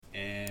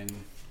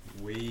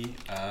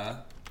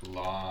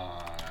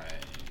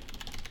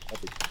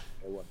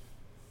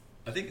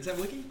I think, is that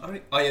working? Oh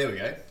yeah, there we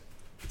go.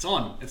 It's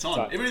on. It's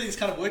on. Everything's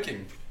kind of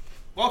working.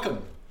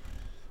 Welcome.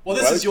 Well,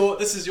 this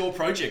is your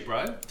project,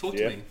 bro. Talk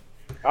to me.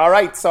 All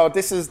right, so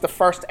this is the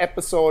first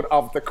episode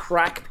of the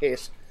Crack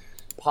Pit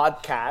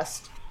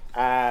podcast,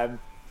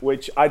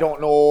 which I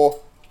don't know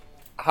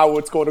how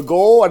it's going to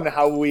go and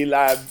how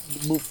we'll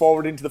move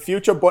forward into the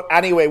future. But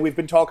anyway, we've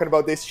been talking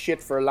about this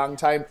shit for a long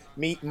time.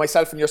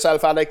 Myself and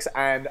yourself, Alex,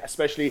 and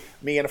especially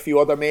me and a few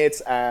other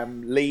mates,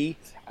 Lee,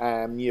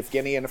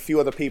 Yevgeny, and a few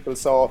other people.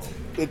 So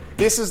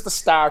this is the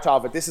start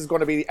of it. This is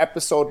going to be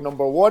episode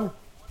number 1.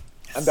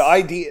 And the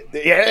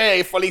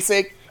idea, fully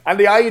sick. And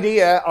the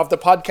idea of the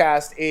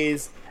podcast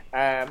is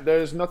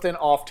there's nothing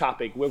off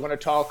topic. We're going to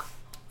talk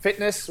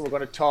fitness. We're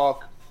going to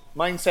talk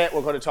mindset.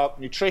 We're going to talk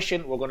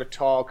nutrition. We're going to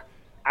talk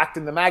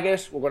acting the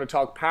maggot. We're going to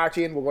talk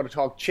partying. We're going to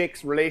talk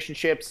chicks,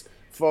 relationships,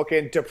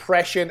 fucking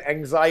depression,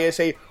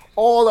 anxiety,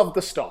 all of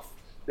the stuff.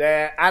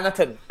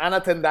 Anything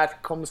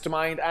that comes to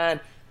mind. And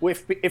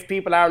if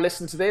people are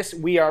listening to this,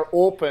 we are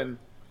open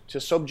to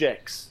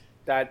subjects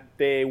that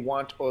they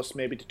want us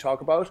maybe to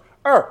talk about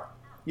or,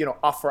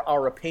 offer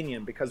our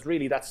opinion, because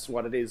really that's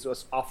what it is,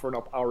 us offering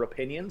up our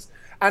opinions.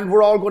 And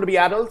we're all going to be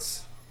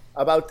adults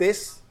about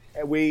this.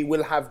 We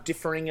will have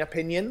differing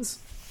opinions,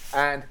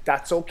 and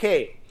that's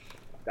okay.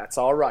 That's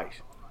all right.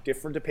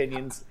 Different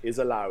opinions is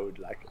allowed.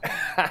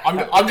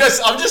 I'm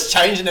just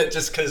changing it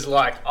just because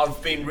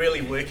I've been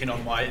really working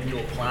on my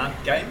indoor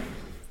plant game,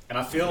 and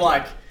I feel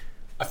like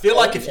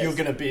if you're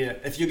gonna be an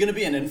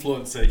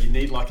influencer, you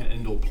need like an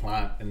indoor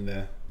plant in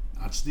there.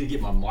 I just need to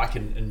get my mic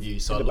in view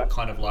so I look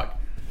kind of like,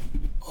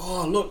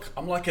 oh look,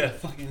 I'm like a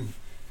fucking.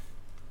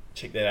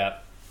 Check that out.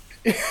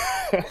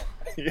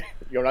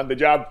 You're on the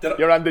job.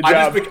 You're on the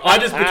job. I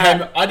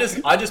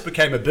just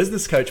became a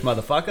business coach,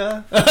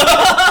 motherfucker.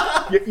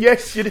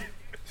 Yes, you did.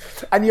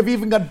 And you've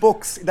even got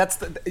books.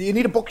 You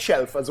need a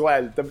bookshelf as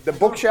well. The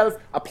bookshelf,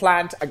 a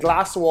plant, a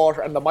glass of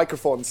water, and the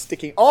microphone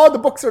sticking. All the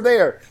books are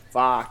there.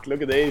 Fuck!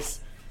 Look at this.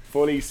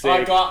 Fully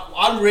sick.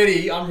 I'm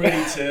ready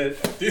to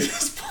do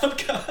this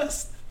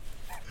podcast.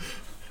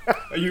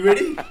 Are you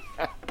ready?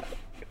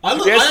 I'm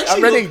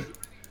ready.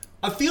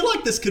 I feel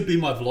like this could be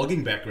my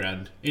vlogging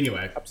background.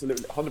 Anyway.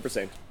 Absolutely,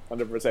 100%.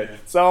 Yeah.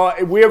 So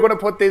we're going to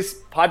put this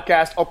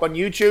podcast up on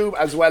YouTube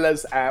as well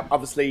as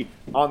obviously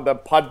on the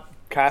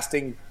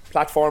podcasting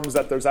platforms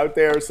that there's out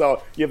there.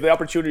 So you have the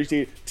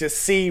opportunity to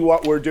see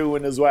what we're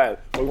doing as well.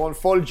 We're going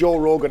full Joe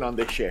Rogan on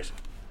this shit.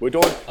 We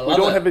don't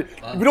have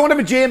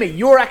a Jamie.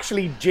 You're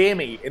actually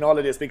Jamie in all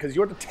of this because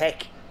you're the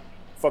tech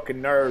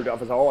fucking nerd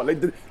of us all. Like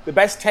the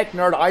best tech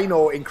nerd I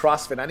know in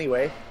CrossFit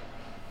anyway.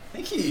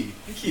 Thank you.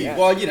 Yeah.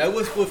 Well, I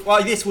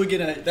guess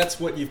that's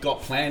what you've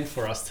got planned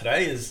for us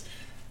today is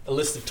a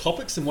list of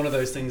topics, and one of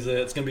those things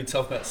it's going to be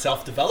talking about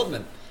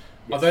self-development.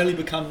 Yes. I've only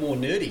become more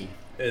nerdy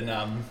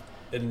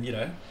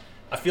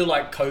I feel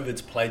like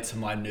COVID's played to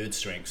my nerd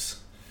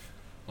strengths.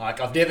 Like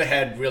I've never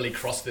had really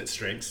CrossFit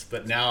strengths,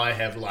 but now I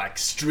have like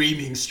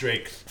streaming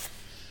strength.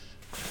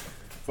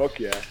 Fuck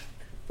yeah.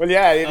 Well,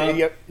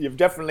 yeah, you've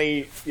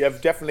definitely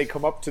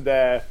come up to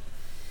the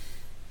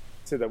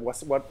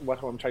what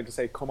I'm trying to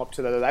say, come up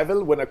to the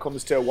level when it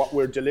comes to what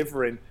we're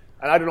delivering.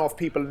 And I don't know if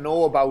people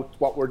know about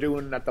what we're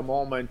doing at the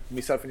moment,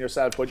 myself and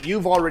yourself, but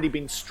you've already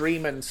been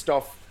streaming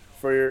stuff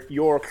for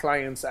your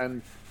clients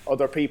and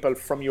other people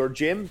from your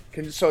gym.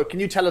 Can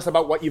you tell us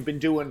about what you've been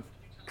doing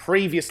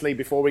previously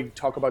before we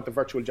talk about the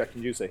virtual Jack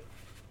and Juicy?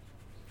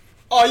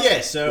 Oh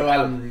yeah, so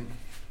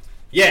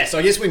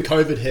I guess when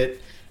COVID hit,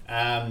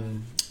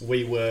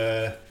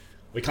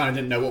 we kind of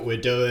didn't know what we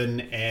were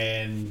doing,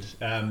 and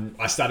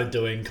I started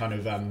doing kind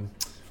of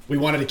we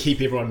wanted to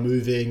keep everyone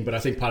moving, but I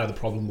think part of the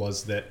problem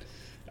was that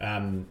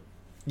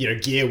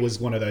gear was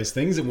one of those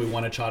things, and we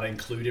want to try to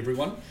include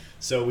everyone.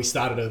 So we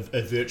started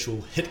a virtual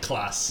HIIT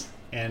class,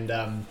 and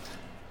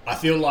I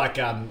feel like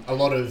a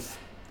lot of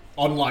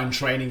online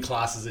training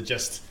classes are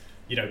just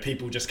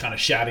people just kind of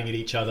shouting at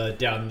each other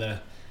down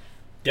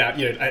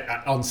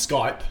on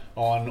Skype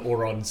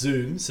or on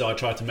Zoom. So I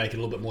tried to make it a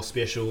little bit more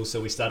special.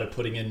 So we started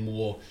putting in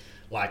more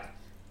like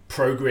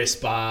progress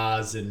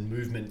bars and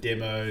movement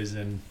demos,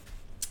 and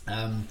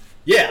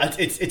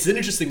it's an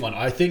interesting one.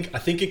 I think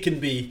it can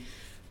be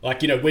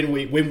like when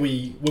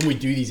we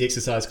do these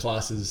exercise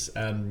classes,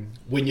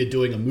 when you're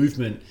doing a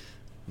movement,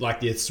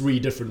 like there's 3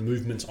 different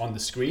movements on the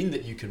screen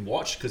that you can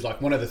watch, because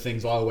like one of the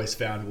things I always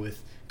found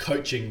with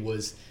coaching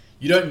was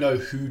you don't know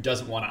who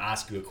doesn't want to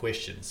ask you a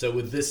question. So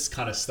with this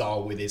kind of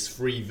style where there's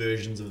 3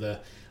 versions of the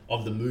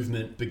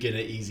movement, beginner,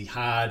 easy,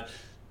 hard,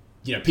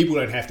 people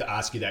don't have to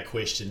ask you that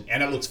question,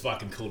 and it looks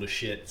fucking cool as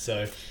shit.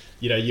 So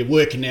you're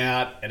working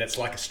out and it's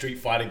like a Street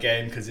Fighter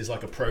game because there's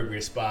like a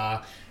progress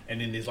bar,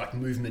 and then there's like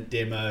movement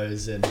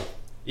demos, and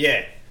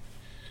yeah,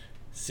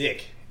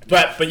 sick.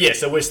 But yeah,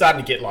 so we're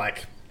starting to get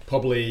like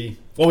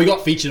we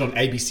got featured on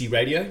ABC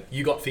Radio.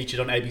 You got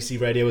featured on ABC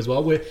Radio as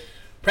well. We're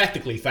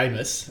practically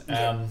famous.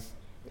 We're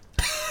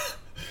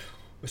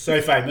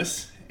so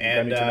famous,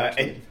 and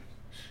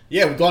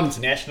we've gone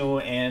international,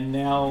 and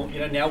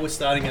now we're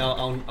starting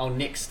our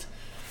next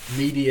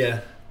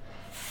media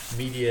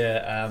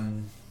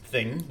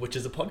thing, which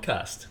is a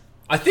podcast.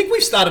 I think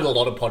we've started a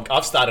lot of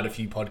I've started a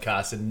few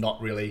podcasts and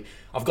not really.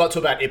 I've got to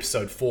about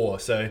episode 4,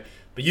 so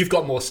but you've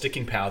got more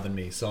sticking power than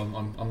me, so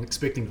I'm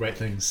expecting great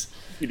things.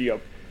 Giddy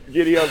up.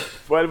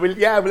 Well,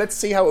 let's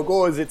see how it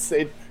goes. It's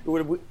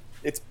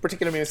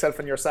particularly myself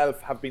and yourself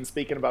have been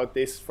speaking about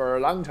this for a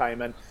long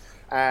time, and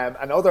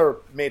other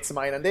mates of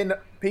mine, and then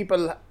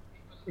people.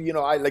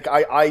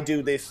 I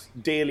do this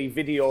daily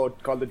video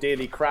called the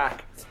Daily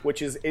Crack,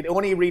 which is, it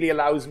only really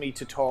allows me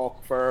to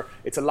talk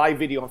it's a live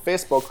video on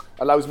Facebook,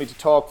 allows me to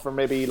talk for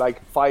maybe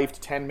like 5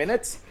 to 10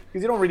 minutes,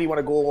 because you don't really want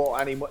to go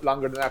any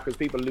longer than that because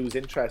people lose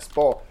interest.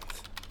 But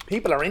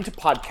people are into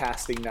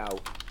podcasting now,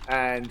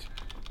 and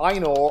I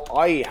know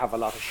I have a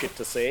lot of shit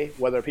to say,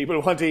 whether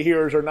people want to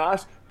hear it or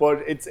not,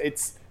 but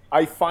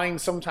I find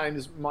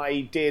sometimes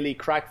my Daily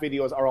Crack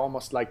videos are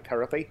almost like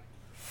therapy.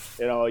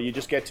 You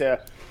just get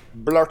to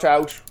blurt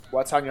out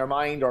what's on your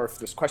mind, or if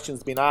there's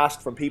questions being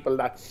asked from people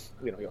that,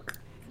 your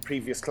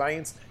previous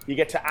clients, you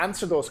get to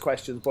answer those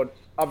questions. But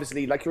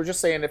obviously, like you were just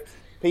saying, if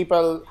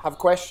people have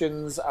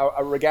questions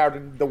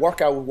regarding the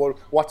workout, well,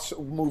 what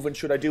movement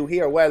should I do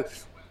here? Well,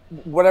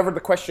 whatever the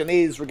question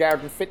is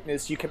regarding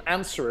fitness, you can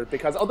answer it,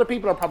 because other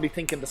people are probably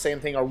thinking the same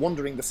thing or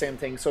wondering the same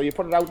thing. So you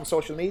put it out on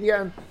social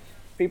media, and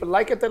people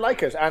like it, they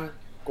like it. And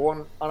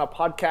going on a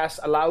podcast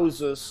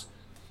allows us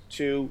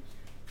to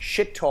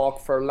shit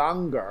talk for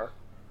longer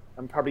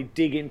and probably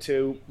dig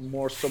into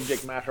more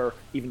subject matter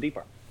even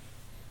deeper.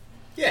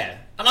 Yeah,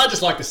 and I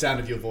just like the sound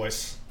of your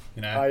voice.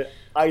 I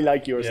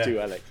like yours too,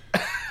 Alex.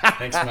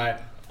 Thanks, mate.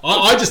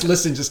 I just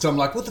listen, I'm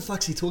like, what the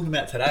fuck's he talking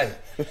about today?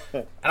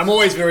 And I'm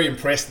always very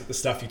impressed at the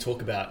stuff you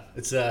talk about.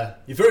 It's you're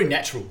very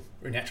natural,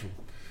 very natural.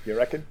 You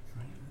reckon?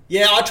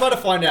 Yeah, I try to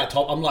find out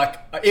I'm like,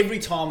 every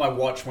time I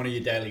watch one of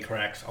your Daily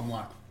Cracks, I'm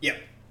like,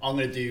 yep, I'm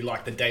going to do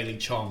like the Daily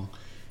Chong.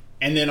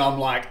 And then I'm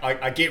like,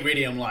 I get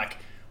ready, I'm like,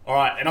 all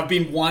right. And I've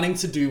been wanting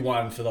to do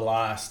one for the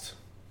last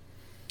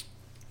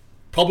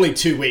probably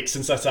 2 weeks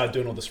since I started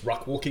doing all this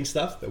ruck walking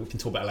stuff that we can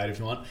talk about later if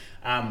you want.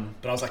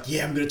 But I was like,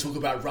 yeah, I'm going to talk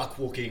about ruck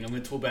walking. I'm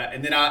going to talk about,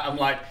 and then I'm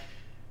like,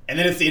 and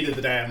then at the end of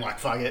the day, I'm like,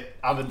 fuck it,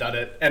 I haven't done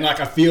it. And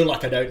like, I feel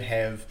like I don't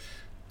have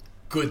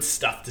good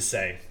stuff to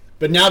say.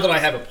 But now that I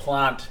have a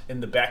plant in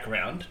the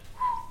background,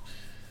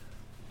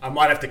 I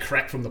might have to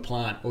crack from the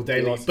plant or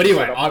daily. But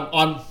anyway,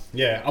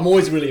 I'm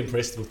always really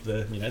impressed with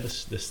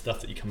the stuff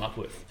that you come up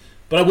with.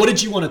 But what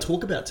did you want to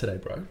talk about today,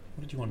 bro?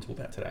 What did you want to talk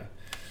about today?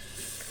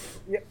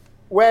 Yeah,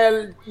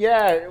 well,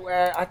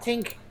 I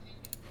think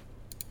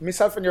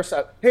myself and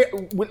yourself. Hey,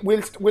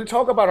 we'll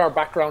talk about our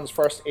backgrounds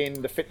first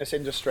in the fitness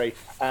industry,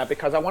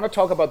 because I want to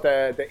talk about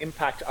the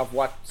impact of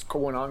what's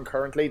going on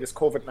currently, this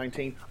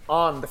COVID-19,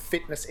 on the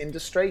fitness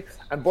industry,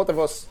 and both of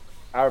us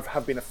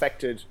have been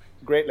affected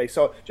greatly.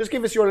 So just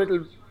give us your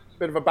little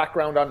bit of a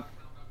background on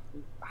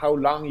how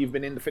long you've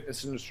been in the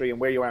fitness industry and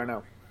where you are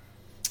now.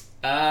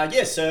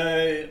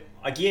 So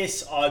I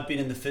guess I've been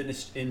in the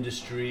fitness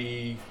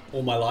industry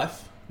all my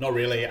life. Not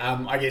really.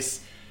 I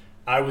guess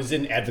I was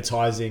in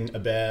advertising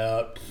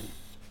about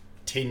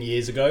 10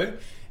 years ago,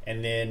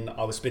 and then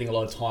I was spending a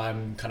lot of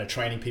time kind of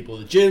training people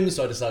at the gym,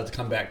 so I decided to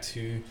come back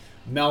to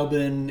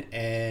Melbourne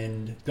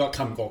and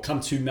come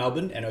to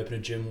Melbourne and open a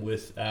gym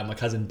with my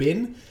cousin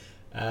Ben.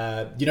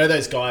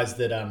 Those guys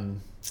that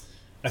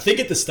I think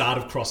at the start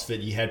of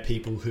CrossFit you had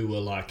people who were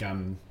like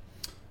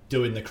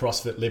doing the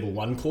CrossFit level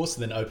 1 course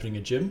and then opening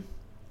a gym.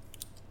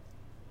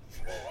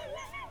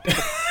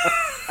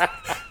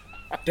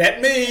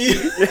 That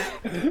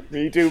me.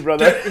 Me too,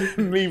 brother.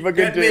 Me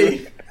fucking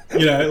too.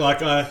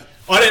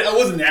 I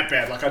wasn't that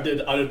bad. Like I did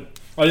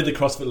the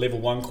CrossFit level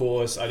 1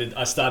 course.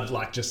 I started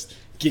like just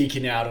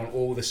geeking out on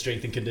all the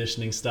strength and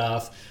conditioning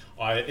stuff.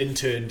 I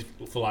interned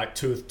for like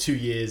two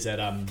years at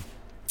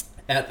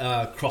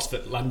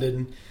CrossFit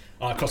London,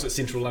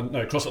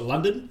 CrossFit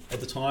London at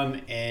the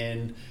time,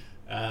 and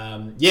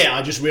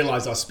I just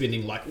realized I was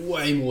spending like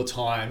way more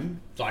time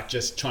like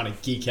just trying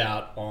to geek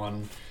out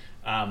on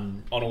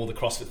all the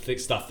CrossFit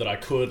stuff that I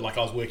could. Like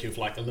I was working with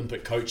like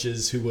Olympic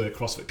coaches who were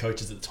CrossFit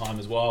coaches at the time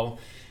as well,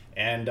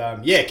 and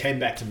came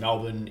back to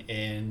Melbourne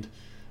and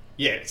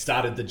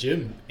started the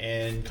gym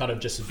and kind of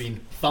just have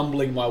been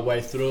fumbling my way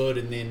through it.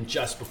 And then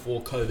just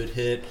before COVID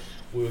hit,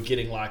 we're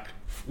getting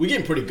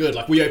pretty good.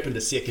 Like we opened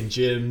a second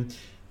gym,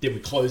 then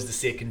we closed the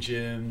second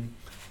gym,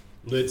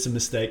 learned some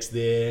mistakes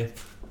there.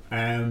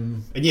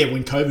 When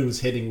COVID was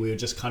hitting, we were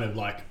just kind of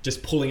like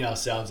just pulling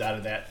ourselves out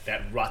of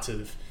that rut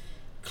of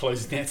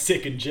closing that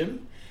second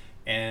gym.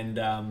 And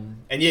then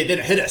it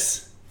hit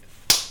us.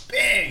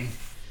 Bang!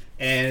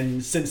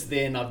 And since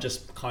then, I've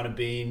just kind of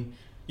been,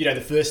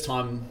 the first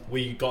time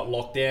we got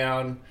locked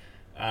down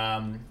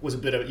was a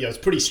bit of, it was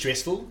pretty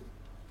stressful.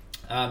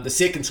 The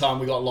second time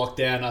we got locked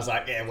down, I was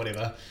like, yeah,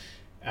 whatever.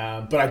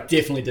 But I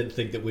definitely didn't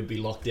think that we'd be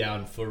locked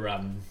down for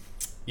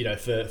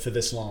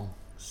this long.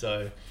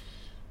 So,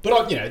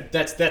 but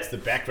that's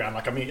the background.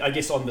 Like, I mean, I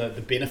guess on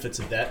the benefits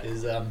of that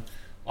is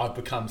I've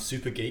become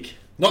super geek.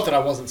 Not that I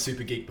wasn't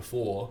super geek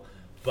before,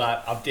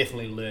 but I've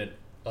definitely learned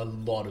a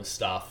lot of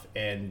stuff.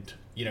 And,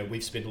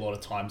 we've spent a lot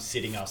of time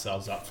setting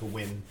ourselves up for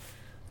when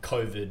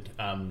COVID,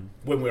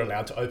 when we're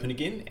allowed to open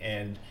again.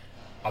 And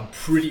I'm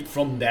pretty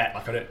from that.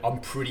 Like I'm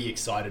pretty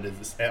excited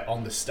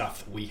on the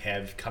stuff that we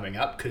have coming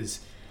up,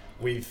 because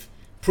we've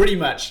pretty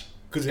much,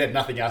 because we had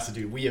nothing else to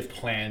do, we have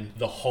planned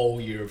the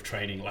whole year of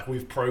training. Like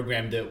we've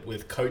programmed it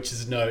with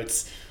coach's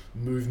notes,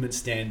 movement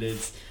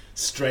standards,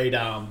 straight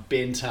arm,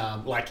 bent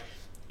arm. Like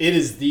it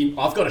is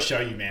I've got to show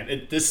you,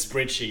 man. This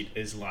spreadsheet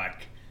is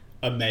like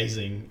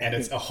amazing, and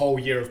it's a whole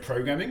year of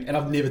programming, and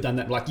I've never done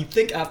that. Like you'd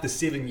think after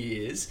 7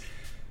 years,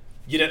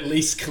 you'd at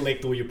least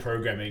collect all your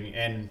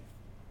programming,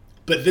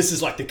 but this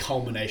is like the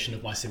culmination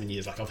of my 7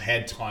 years. Like I've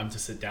had time to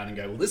sit down and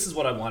go, well, this is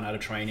what I want out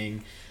of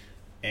training.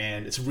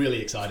 And it's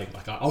really exciting.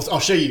 Like I'll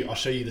show you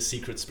the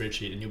secret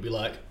spreadsheet, and you'll be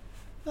like,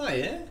 oh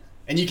yeah.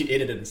 And you can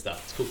edit it and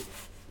stuff. It's cool.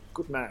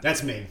 Good man.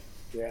 That's me.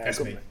 Yeah, that's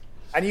me. Man.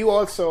 And you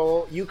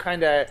also, you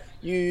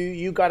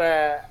got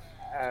a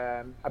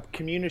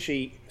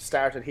community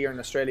started here in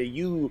Australia.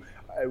 You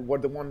were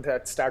the one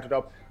that started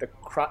up the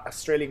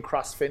Australian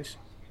CrossFit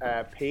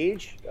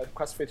page.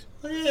 CrossFit.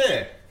 Oh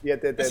yeah. Yeah.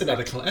 That's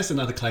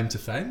another claim to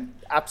fame.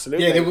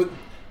 Absolutely. Yeah.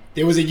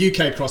 There was a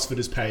UK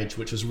CrossFitters page,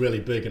 which was really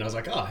big, and I was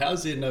like, oh,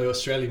 how's there no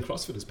Australian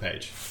CrossFitters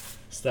page?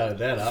 Started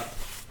that up,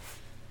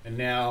 and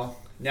now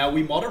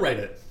we moderate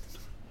it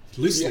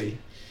loosely.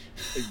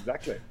 Yeah.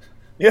 Exactly.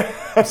 Yeah.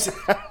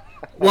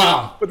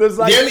 Wow. But there's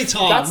like the only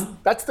time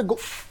that's the goal.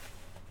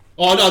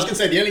 Oh no, I was gonna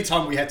say the only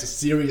time we had to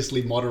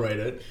seriously moderate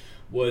it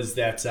was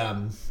that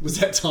time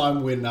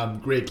when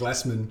Greg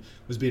Glassman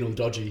was being all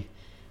dodgy.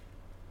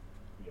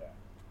 Yeah.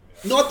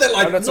 Not that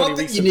like, not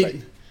that you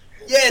need.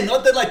 Yeah,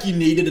 not that like you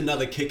needed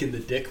another kick in the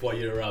dick while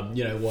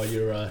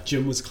your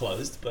gym was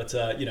closed, but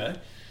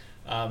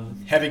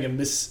having a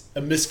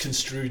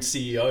misconstrued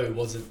CEO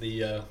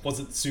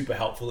wasn't super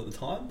helpful at the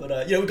time.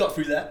 But we got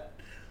through that.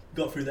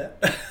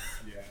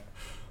 Yeah.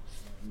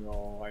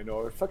 No, I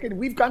know. Fucking,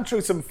 we've gone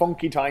through some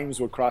funky times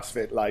with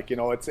CrossFit. Like, you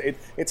know,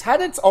 it's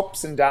had its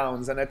ups and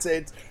downs, and it's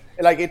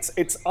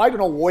I don't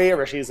know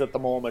where it is at the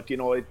moment. You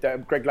know,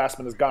 Greg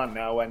Glassman is gone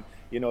now, and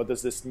you know,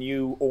 there's this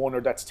new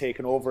owner that's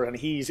taken over, and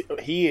he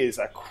is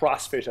a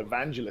CrossFit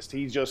evangelist.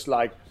 He's just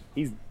like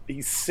he's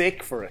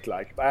sick for it.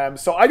 Like,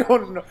 so I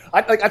don't know.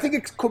 I think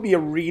it could be a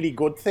really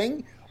good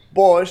thing,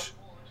 but.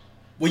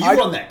 Were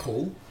you on that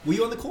call? Were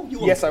you on the call?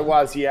 Yes, I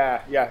was.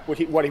 Yeah. But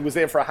he was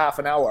there for a half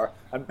an hour,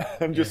 and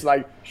I'm just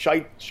like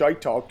shite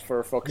talked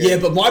for fucking. Yeah,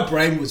 but my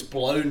brain was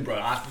blown, bro.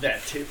 After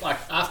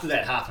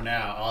that half an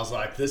hour, I was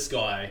like, this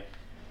guy.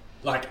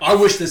 Like, I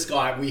wish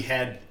we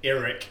had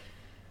Eric.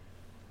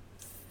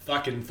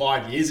 Fucking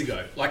 5 years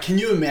ago. Like, can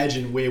you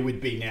imagine where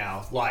we'd be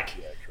now? Like,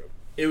 yeah, true.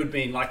 It would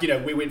be like, you know,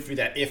 we went through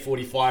that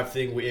F45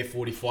 thing where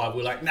F45,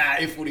 we're like, nah,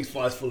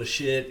 F45 is full of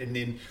shit, and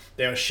then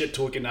they were shit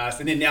talking us,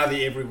 and then now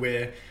they're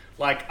everywhere.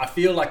 Like, I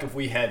feel like if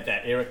we had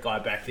that Eric guy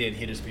back then,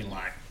 he'd just been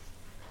like,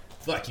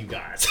 fuck you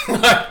guys.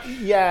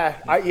 He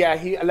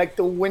like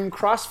when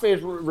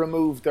CrossFit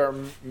removed their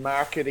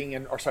marketing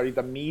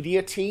the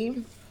media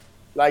team.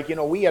 Like, you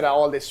know, we had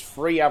all this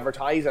free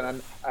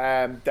advertising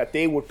and that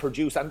they would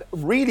produce, and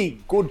really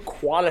good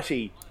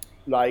quality,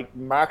 like,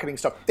 marketing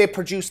stuff. They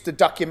produced the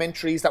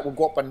documentaries that would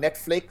go up on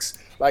Netflix.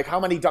 Like, how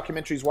many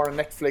documentaries were on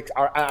Netflix,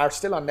 are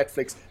still on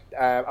Netflix,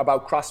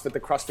 about CrossFit, the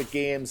CrossFit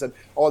Games, and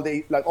all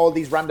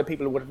these random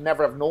people who would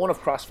never have known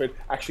of CrossFit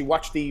actually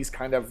watch these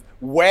kind of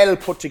well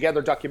put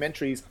together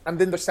documentaries, and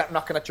then they start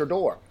knocking at your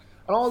door.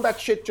 And all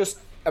that shit just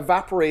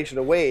evaporated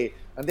away,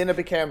 and then it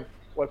became,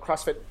 well,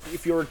 CrossFit,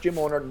 if you're a gym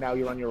owner, now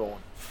you're on your own.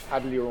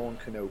 Paddle your own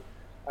canoe.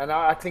 And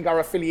I think our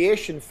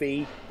affiliation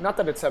fee, not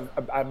that it's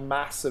a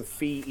massive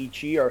fee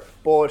each year,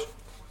 but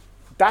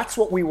that's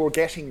what we were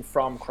getting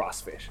from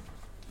CrossFit.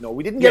 No,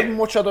 we didn't get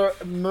much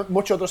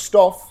other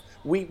stuff.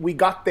 We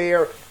got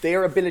their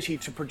ability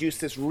to produce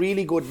this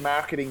really good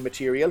marketing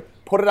material,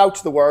 put it out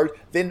to the world,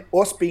 then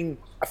us being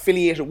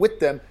affiliated with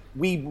them,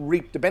 we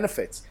reaped the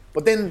benefits.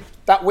 But then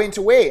that went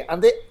away,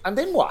 and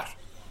then what?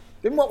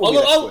 Then what were we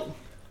left with?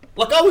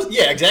 Like, I was,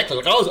 yeah, exactly.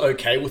 Like, I was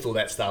okay with all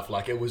that stuff.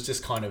 Like, it was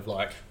just kind of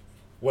like,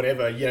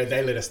 whatever, you know,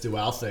 they let us do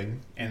our thing.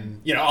 And,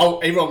 you know,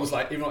 all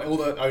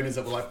the owners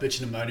that were like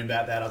bitching and moaning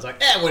about that, I was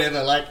like,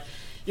 whatever. Like,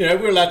 you know,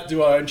 we're allowed to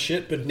do our own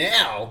shit. But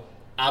now,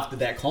 after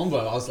that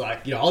convo, I was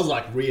like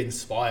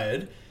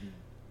re-inspired.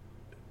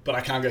 But I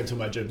can't go into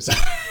my gym, so.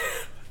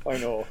 I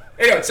know.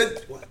 Anyway, so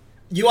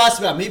you asked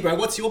about me, bro.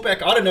 What's your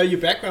background? I don't know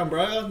your background,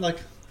 bro. I'm like,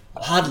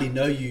 I hardly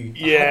know you.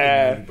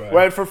 Yeah.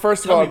 Well,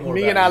 first of all,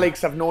 me and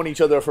Alex have known each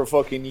other for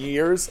fucking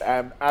years.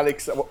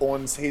 Alex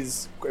owns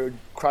his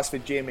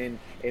CrossFit gym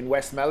in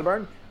West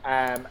Melbourne.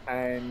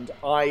 And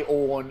I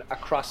own a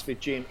CrossFit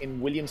gym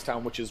in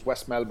Williamstown, which is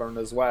West Melbourne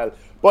as well.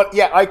 But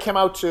yeah, I came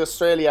out to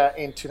Australia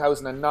in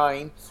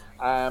 2009.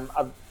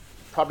 I've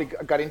probably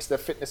got into the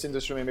fitness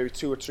industry maybe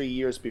 2 or 3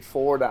 years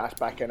before that,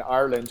 back in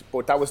Ireland,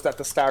 but that was at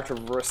the start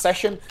of a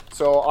recession.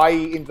 So I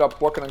ended up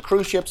working on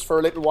cruise ships for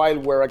a little while,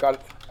 where I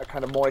got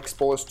kind of more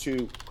exposed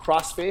to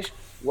CrossFit,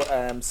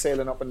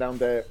 sailing up and down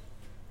the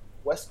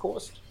west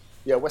coast.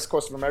 yeah, West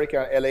Coast of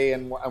America, LA,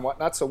 and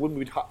whatnot. So when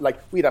we'd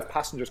have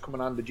passengers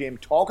coming on the gym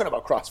talking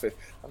about CrossFit.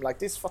 I'm like,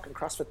 this fucking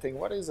CrossFit thing,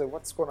 what is it?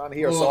 What's going on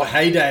here? Oh, so the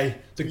heyday,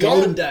 the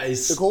golden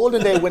days. The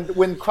golden day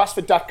when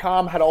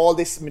CrossFit.com had all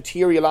this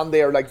material on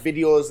there, like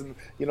videos and,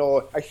 you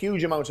know, a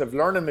huge amount of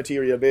learning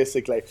material,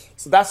 basically.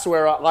 So that's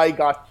where I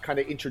got kind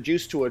of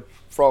introduced to it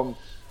from,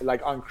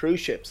 like, on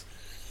cruise ships.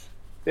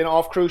 Then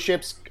off cruise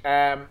ships,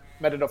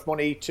 made enough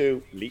money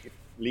to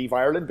leave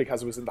Ireland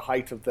because it was in the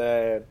height of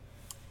the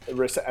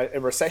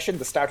recession,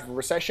 the start of a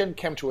recession.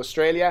 Came to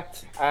Australia,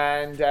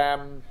 and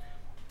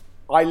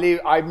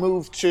I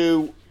moved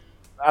to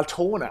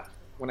Altona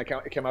when I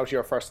came out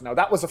here first. Now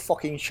that was a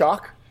fucking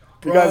shock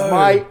because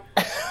I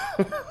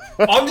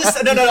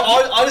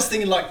was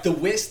thinking like the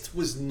West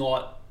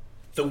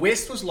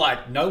was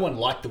like no one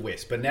liked the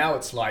West, but now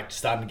it's like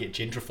starting to get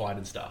gentrified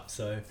and stuff.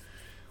 So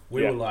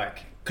we were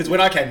like, because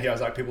when I came here, I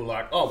was like, people were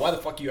like, oh, why the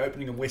fuck are you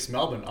opening in West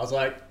Melbourne? I was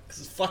like,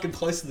 because it's fucking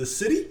close to the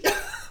city.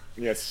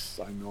 Yes,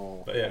 I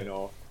know. But yeah. I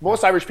know.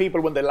 Most Irish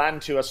people, when they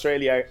land to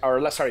Australia,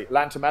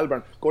 land to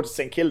Melbourne, go to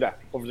St Kilda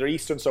over the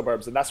eastern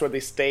suburbs, and that's where they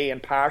stay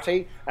and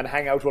party and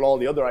hang out with all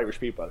the other Irish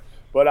people.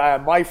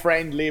 But my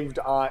friend lived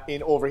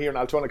over here in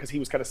Altona because he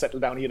was kind of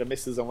settled down. He had a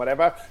missus and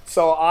whatever.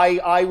 So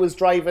I was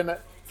driving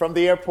from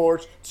the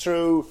airport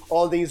through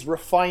all these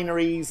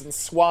refineries and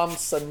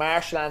swamps and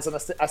marshlands, and I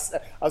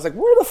was like,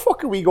 where the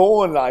fuck are we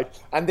going, like?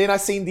 And then I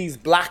seen these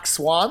black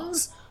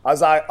swans. I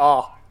was like,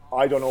 oh,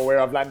 I don't know where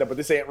I've landed, but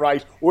this ain't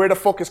right. Where the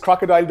fuck is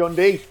Crocodile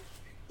Dundee?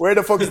 Where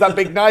the fuck is that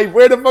big knife?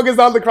 Where the fuck is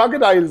all the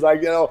crocodiles?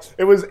 Like, you know,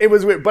 it was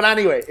weird. But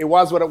anyway, it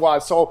was what it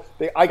was. So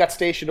I got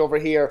stationed over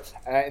here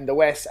in the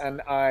West,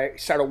 and I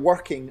started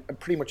working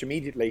pretty much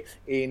immediately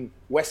in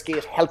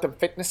Westgate Health and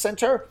Fitness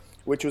Centre,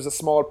 which was a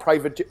small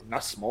private gym,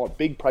 not small,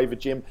 big private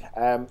gym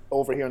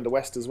over here in the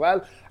West as well.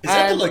 Is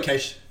that the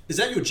location? Is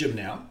that your gym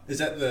now? Is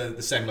that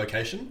the same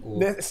location?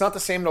 Or? It's not the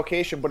same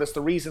location, but it's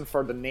the reason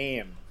for the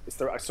name.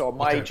 So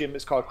my gym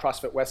is called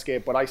CrossFit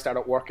Westgate, but I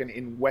started working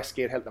in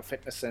Westgate Health and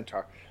Fitness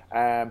Centre,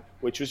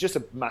 which was just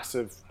a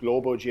massive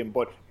global gym.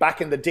 But back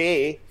in the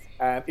day,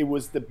 it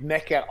was the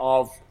mecca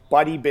of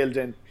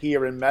bodybuilding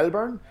here in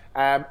Melbourne.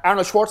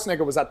 Arnold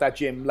Schwarzenegger was at that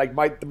gym. Like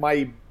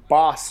my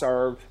boss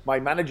or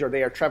my manager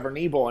there, Trevor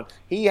Kneebone,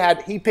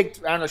 he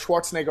picked Arnold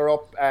Schwarzenegger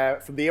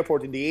up from the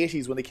airport in the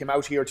 80s when they came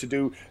out here to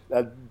do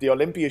the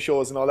Olympia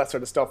shows and all that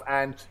sort of stuff,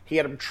 and he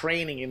had him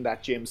training in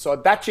that gym. So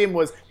that gym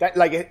was that,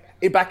 like,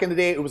 back in the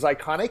day, it was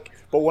iconic,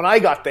 but when I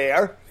got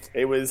there,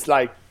 it was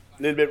like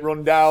a little bit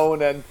run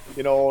down and,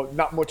 you know,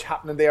 not much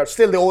happening there.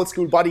 Still the old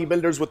school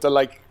bodybuilders with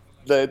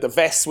the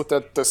vests with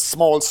the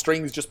small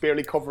strings just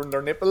barely covering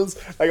their nipples,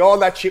 like all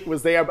that shit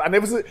was there. And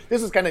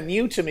this was kind of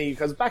new to me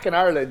because back in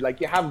Ireland, like,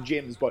 you have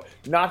gyms, but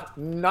not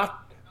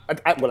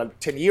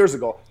 10 years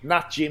ago,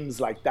 not gyms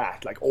like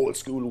that, like old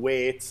school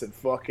weights and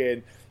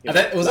fucking, you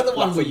know, was that the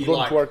one where you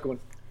like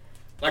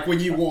when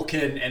you walk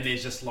in and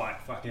there's just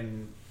like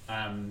fucking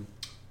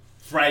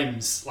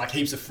frames, like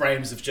heaps of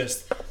frames of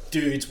just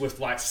dudes with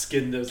like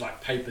skin that was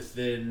like paper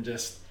thin,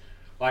 just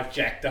like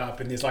jacked up,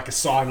 and there's like a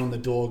sign on the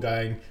door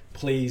going,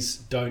 please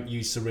don't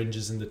use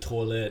syringes in the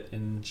toilet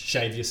and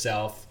shave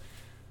yourself.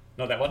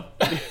 Not that one.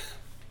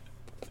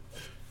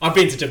 I've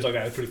been to gyms like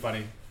that. It's pretty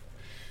funny.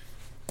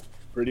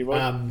 Pretty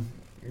much.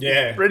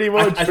 Yeah. Pretty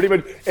much.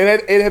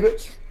 It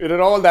had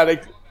all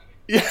that.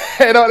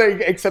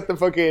 Except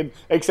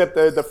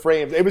the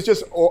frames. It was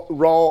just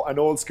raw and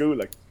old school.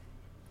 Like,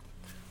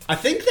 I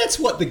think that's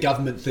what the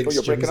government thinks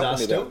gyms are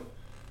still. There.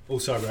 Oh,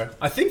 sorry, bro.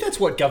 I think that's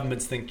what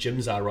governments think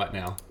gyms are right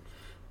now.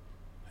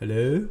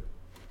 Hello?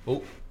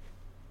 Oh.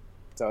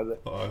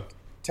 Uh-oh.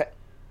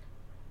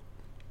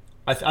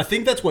 I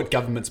think that's what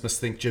governments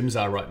must think gyms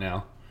are right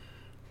now.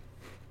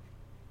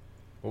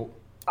 Oh.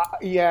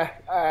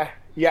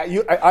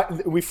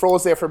 We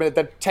froze there for a minute.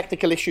 The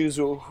technical issues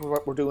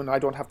we're doing, I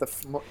don't have the...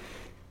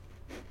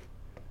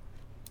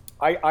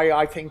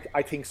 I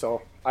think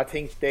so. I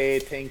think they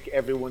think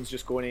everyone's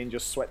just going in,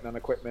 just sweating on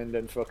equipment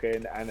and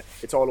fucking, and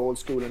it's all old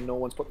school and no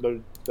one's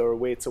putting their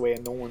weights away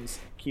and no one's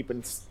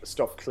keeping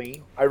stuff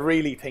clean. I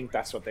really think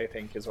that's what they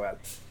think as well.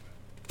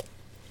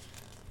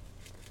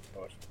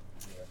 But,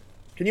 yeah.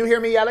 Can you hear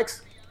me,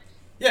 Alex?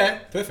 Yeah,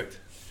 perfect.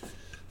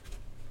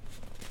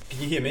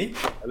 Can you hear me?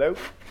 Hello?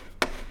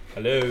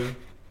 Hello?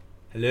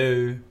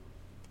 Hello?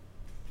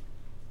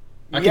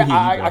 I can hear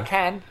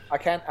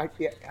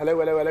you,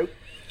 hello.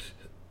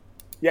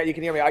 Yeah, you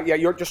can hear me.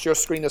 Your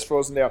screen is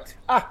frozen there.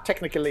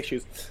 Technical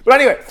issues. But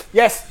anyway,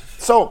 yes.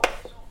 So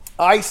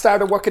I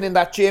started working in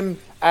that gym,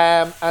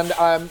 and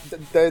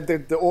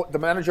the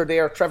manager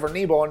there, Trevor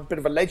Kneebone, bit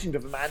of a legend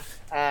of a man.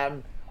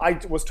 I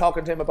was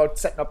talking to him about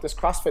setting up this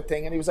CrossFit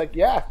thing, and he was like,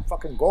 "Yeah,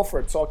 fucking go for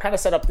it." So I kind of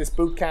set up this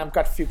boot camp,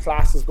 got a few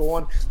classes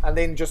going, and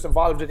then just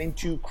evolved it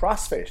into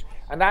CrossFit.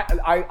 And that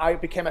I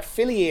became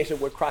affiliated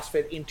with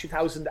CrossFit in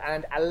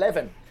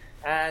 2011.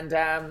 And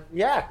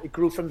it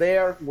grew from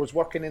there. Was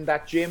working in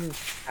that gym.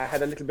 I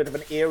had a little bit of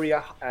an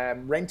area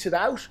rented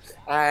out,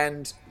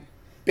 and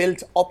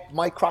built up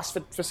my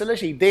CrossFit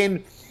facility.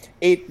 Then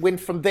it went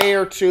from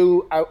there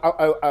to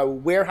a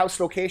warehouse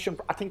location.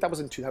 I think that was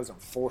in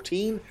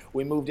 2014.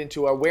 We moved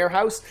into a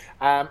warehouse,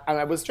 and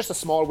it was just a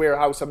small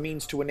warehouse, a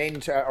means to an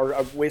end,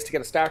 or ways to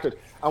get it started.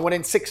 And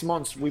within 6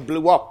 months, we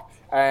blew up.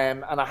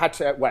 And I had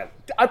to,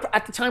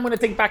 at the time when I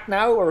think back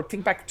now, or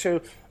think back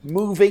to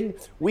moving,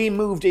 we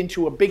moved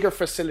into a bigger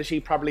facility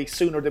probably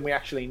sooner than we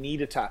actually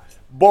needed to.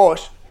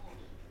 But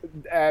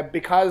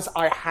because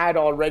I had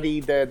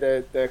already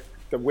the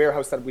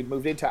warehouse that we'd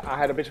moved into, I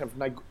had a bit of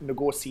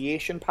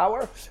negotiation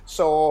power.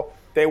 So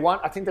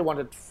I think they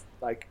wanted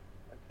like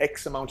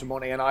X amount of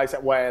money, and I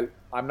said, well,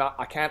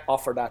 I can't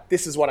offer that.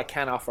 This is what I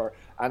can offer.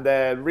 And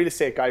the real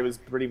estate guy was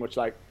pretty much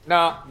like,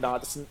 no,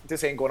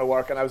 this ain't going to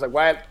work. And I was like,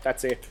 well,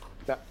 that's it.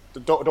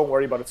 Don't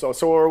worry about it. So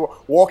we're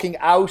walking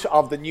out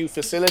of the new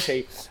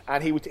facility,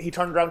 and he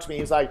turned around to me.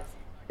 He was like,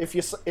 if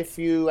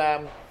you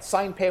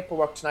sign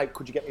paperwork tonight,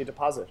 could you get me a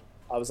deposit?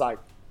 I was like,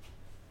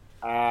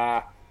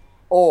 yeah,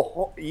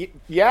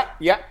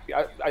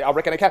 I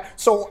reckon I can.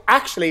 So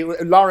actually,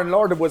 Lauren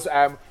Lord was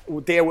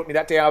there with me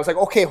that day. I was like,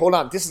 okay, hold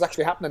on, this is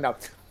actually happening now.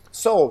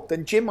 So the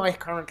gym I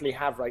currently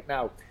have right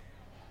now,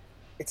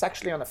 it's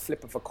actually on a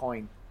flip of a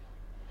coin.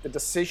 The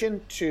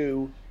decision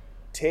to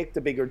take the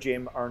bigger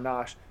gym or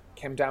not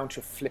came down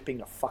to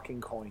flipping a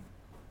fucking coin.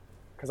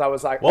 Because I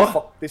was like, oh,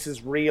 fuck, this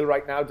is real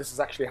right now. This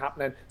is actually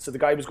happening. So the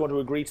guy was going to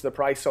agree to the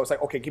price. So I was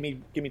like, okay, give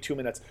me 2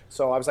 minutes.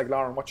 So I was like,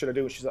 Lauren, what should I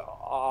do? She's like,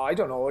 oh, I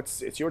don't know.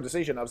 It's your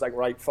decision. I was like,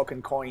 right,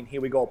 fucking coin.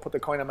 Here we go. Put the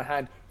coin in my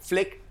hand.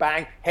 Flick,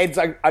 bang. Heads,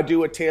 I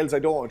do it. Tails, I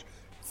don't.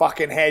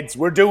 Fucking heads.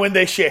 We're doing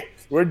this shit.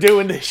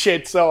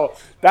 So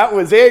that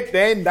was it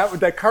then. That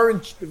was the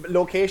current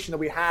location that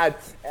we have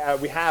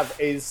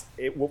is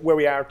where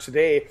we are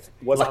today.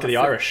 Was Luck of the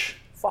Irish.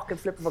 Fucking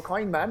flip of a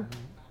coin, man.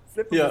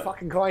 Flip of a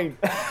fucking coin.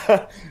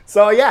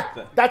 So yeah,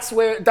 that's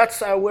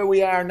where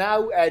we are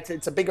now.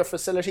 It's a bigger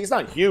facility. It's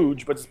not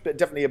huge, but it's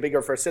definitely a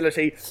bigger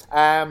facility.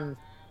 And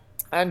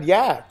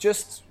yeah,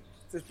 just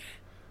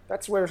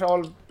that's where it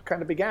all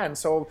kind of began.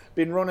 So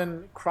been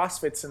running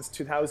CrossFit since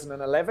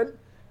 2011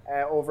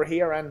 over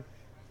here, and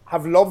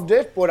have loved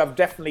it, but I've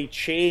definitely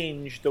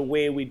changed the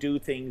way we do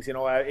things. You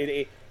know,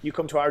 you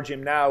come to our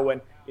gym now, and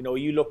you know,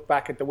 you look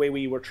back at the way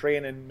we were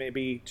training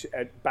maybe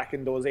back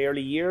in those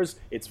early years.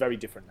 It's very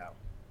different now.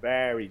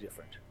 Very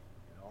different,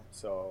 you know.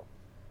 So,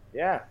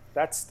 yeah,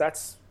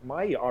 that's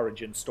my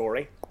origin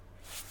story.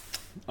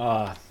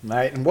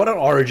 Mate, and what an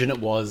origin it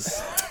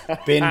was.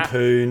 Ben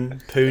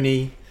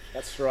Pooney.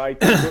 That's right.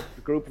 The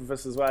group of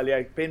us as well.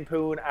 Yeah, Ben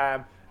Poon,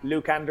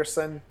 Luke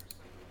Anderson.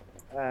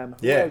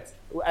 Yeah.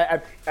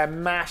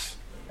 Matt.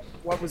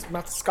 What was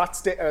Matt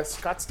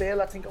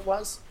Scottsdale? I think it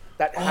was.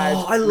 That had.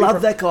 I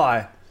love that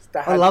guy.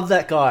 I love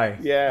that guy.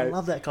 Yeah, I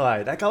love that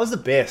guy. That guy was the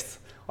best.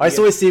 I used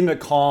to always see him at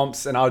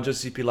comps, and I would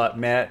just be like,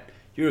 Matt,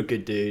 you're a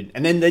good dude.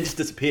 And then they just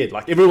disappeared.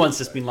 Like, everyone's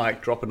just been,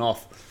 like, dropping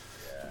off.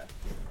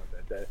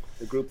 Yeah.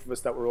 The group of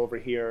us that were over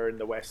here in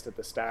the West at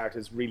the start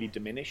has really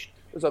diminished.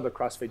 There's other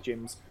CrossFit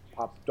gyms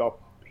popped up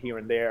here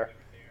and there.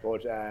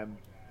 But,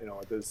 you know,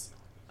 there's...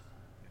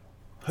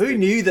 Who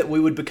knew that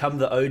we would become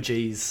the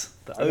OGs?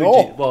 The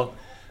OGs. Well,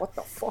 what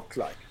the fuck,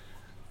 like?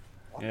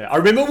 Yeah, I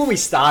remember when we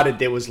started,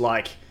 there was,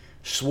 like,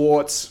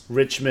 Schwartz,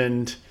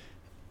 Richmond...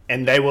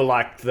 And they were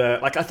like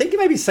I think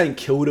maybe St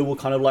Kilda were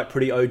kind of like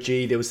pretty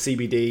OG. There was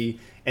CBD,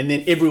 and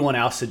then everyone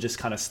else had just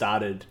kind of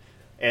started,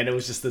 and it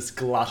was just this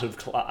glut of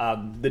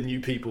the new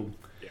people.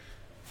 Yeah,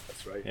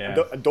 that's right. Yeah.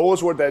 And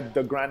those were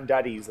the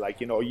granddaddies.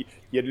 Like, you know,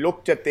 you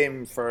looked at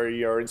them for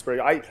your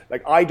inspiration.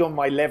 I done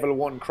my level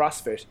 1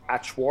 CrossFit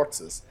at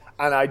Schwartz's,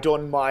 and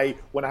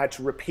when I had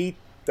to repeat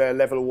the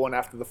level 1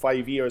 after the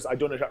 5 years, I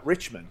done it at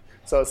Richmond.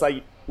 So it's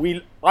like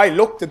I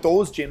looked at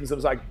those gyms and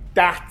was like,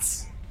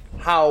 that's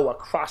how a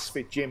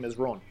CrossFit gym is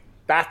run.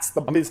 That's the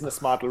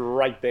business model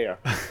right there.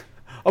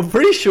 I'm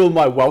pretty sure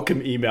my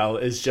welcome email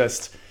is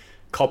just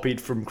copied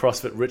from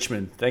CrossFit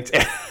Richmond. Thanks.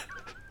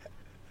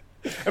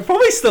 It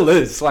probably still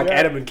is, like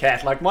Adam and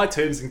Kath. Like, my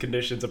terms and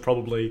conditions are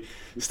probably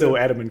still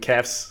Adam and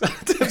Kath's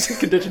terms and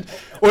conditions.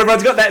 Or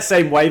everyone's got that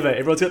same waiver.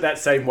 Everyone's got that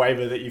same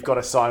waiver that you've got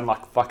to sign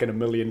like fucking a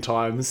million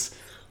times.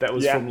 That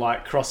was from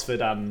like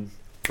CrossFit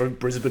from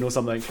Brisbane or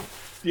something.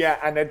 Yeah,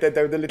 and then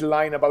the little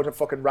line about a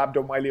fucking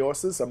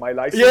rhabdomyolysis and my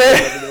license.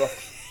 Yeah.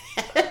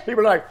 People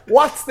are like,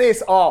 what's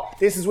this? Oh,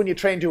 this is when you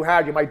train too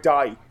hard, you might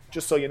die.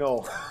 Just so you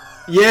know.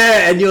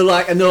 Yeah, and they're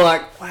like,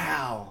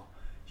 wow,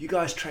 you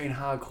guys train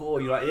hardcore.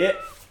 You're like, yeah,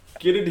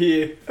 get in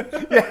here.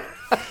 Yeah.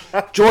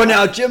 Join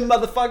our gym,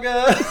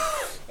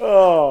 motherfucker.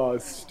 Oh,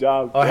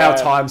 stop. Oh, how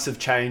times have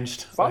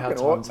changed. Fucking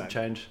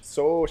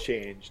So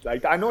changed.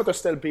 Like, I know there's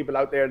still people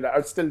out there, that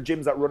are still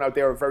gyms that run out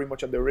there are very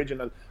much on the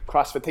original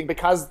CrossFit thing,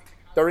 because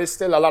there is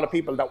still a lot of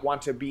people that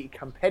want to be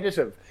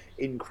competitive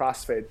in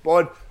CrossFit,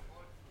 but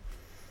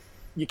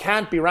you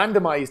can't be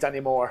randomized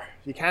anymore.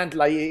 You can't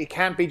it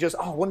can't be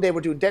just, one day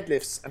we're doing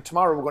deadlifts and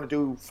tomorrow we're going to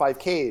do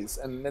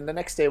 5Ks and then the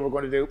next day we're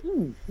going to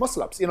do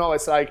muscle ups. You know,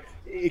 it's like,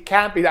 it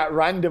can't be that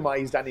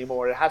randomized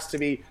anymore. It has to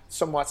be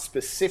somewhat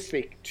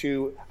specific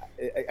to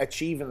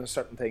achieving a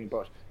certain thing.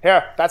 But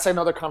Here, that's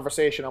another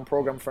conversation on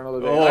program for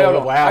another day. Oh, I don't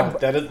know. wow.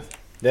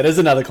 That is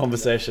another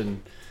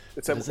conversation.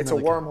 It's a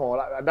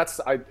wormhole.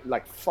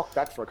 Fuck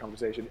that for a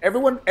conversation.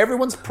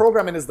 Everyone's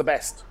programming is the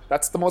best.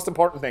 That's the most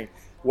important thing.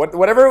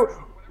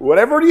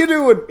 Whatever you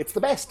do, it's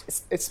the best.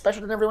 It's better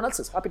than everyone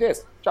else's. Happy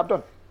days. Job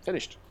done.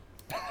 Finished.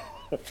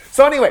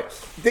 So anyway,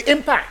 the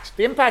impact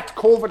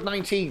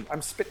COVID-19.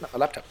 I'm spitting at my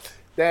laptop.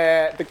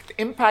 The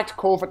impact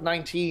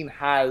COVID-19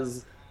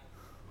 has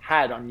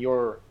had on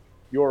your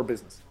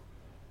business.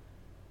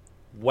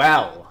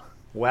 Well,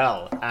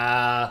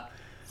 I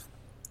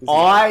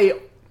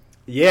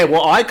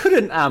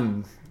couldn't.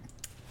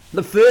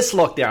 The first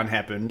lockdown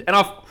happened, and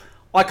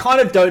I kind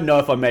of don't know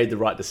if I made the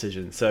right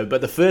decision. But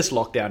the first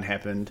lockdown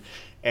happened,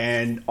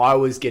 and I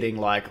was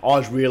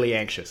really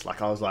anxious.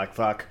 Like, I was like,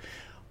 fuck,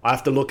 I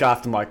have to look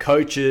after my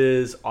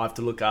coaches, I have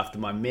to look after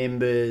my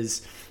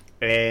members,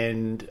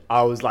 and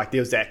I was like, there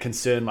was that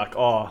concern, like,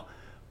 oh,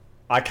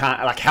 I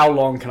can't, like, how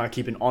long can I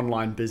keep an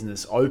online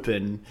business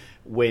open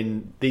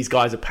when these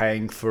guys are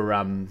paying for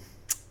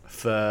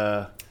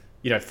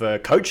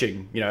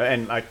coaching,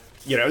 and like,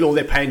 all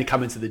they're paying to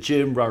come into the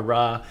gym,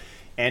 rah.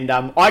 And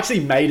I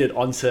actually made it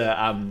onto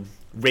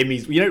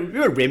Remy's,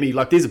 remember Remy,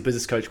 like there's a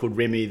business coach called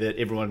Remy that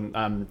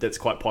everyone, that's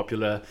quite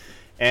popular.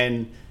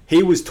 And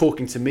he was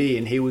talking to me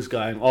and he was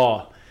going,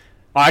 oh,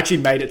 I actually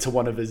made it to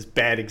one of his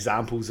bad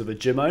examples of a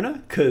gym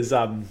owner. Cause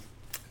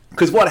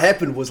what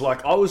happened was I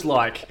was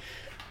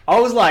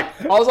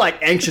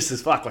anxious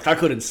as fuck. Like, I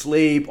couldn't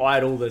sleep. I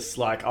had all this,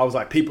 like, I was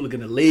like, people are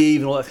going to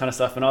leave and all that kind of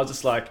stuff. And I was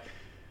just like,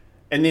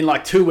 and then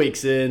like 2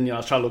 weeks in, I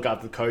was trying to look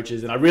after the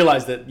coaches, and I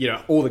realized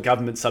that, all the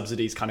government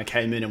subsidies kind of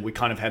came in and we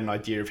kind of had an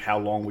idea of how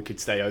long we could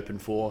stay open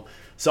for.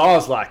 So I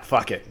was like,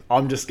 fuck it.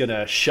 I'm just going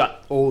to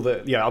shut all the,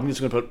 I'm just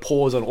going to put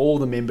pause on all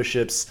the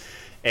memberships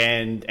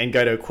and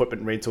go to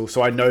equipment rental.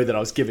 So I know that I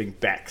was giving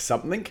back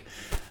something.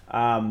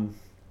 So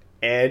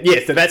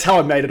that's how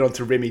I made it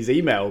onto Remy's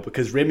email,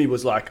 because Remy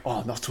was like, oh,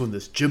 I'm not doing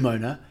this gym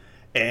owner.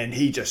 And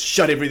he just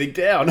shut everything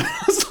down.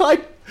 I was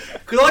like,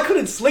 because I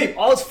couldn't sleep.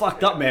 I was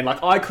fucked up, man.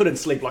 Like, I couldn't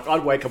sleep. Like,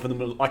 I'd wake up in the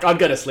middle, like, I'd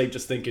go to sleep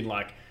just thinking,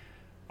 like,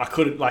 I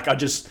couldn't, like,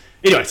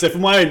 anyway, so for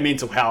my own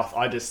mental health,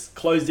 I just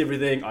closed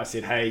everything. I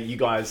said, hey, you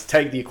guys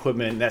take the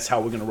equipment. That's how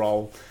we're going to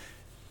roll.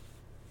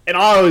 And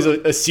I always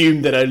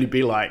assumed that it'd only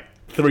be like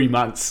 3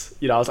 months.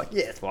 I was like,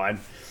 yeah, it's fine.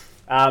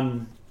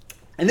 And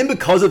then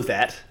because of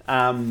that,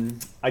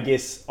 I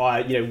guess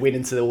I, went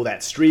into all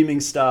that streaming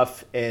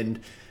stuff,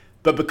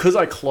 but because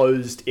I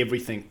closed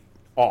everything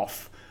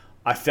off,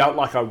 I felt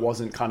like I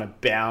wasn't kind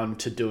of bound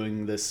to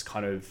doing this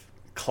kind of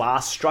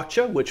class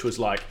structure, which was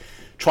like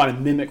trying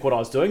to mimic what I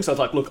was doing. So I was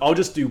like, look, I'll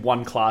just do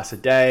one class a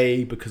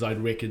day, because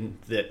I'd reckon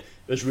that it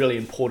was really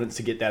important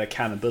to get that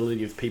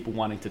accountability of people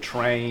wanting to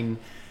train.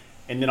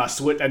 And then I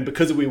switched, and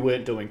because we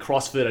weren't doing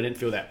CrossFit, I didn't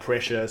feel that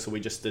pressure. So we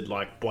just did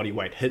like body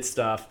weight HIIT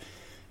stuff.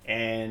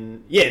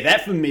 And yeah,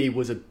 that for me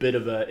was it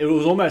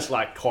was almost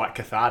like quite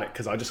cathartic,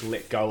 because I just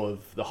let go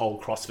of the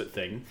whole CrossFit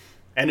thing.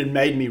 And it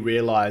made me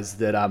realize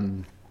that,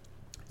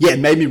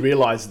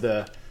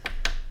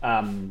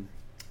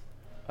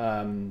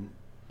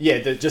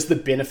 just the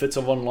benefits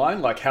of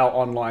online, like how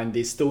online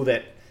there's still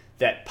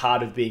that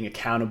part of being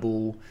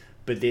accountable,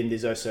 but then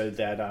there's also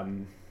that,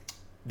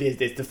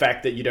 there's the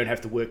fact that you don't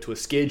have to work to a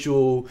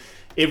schedule.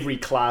 Every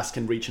class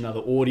can reach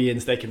another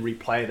audience. They can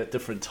replay it at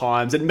different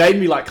times. It made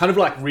me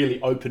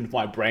really opened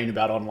my brain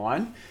about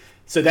online.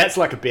 So that's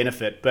like a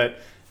benefit. But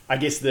I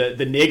guess the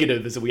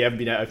negative is that we haven't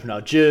been able to open our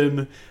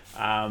gym.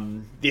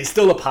 There's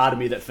still a part of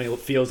me that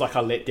feels like I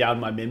let down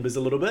my members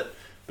a little bit,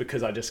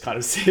 because I just kind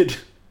of said,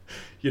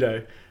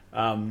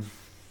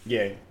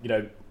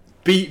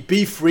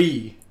 be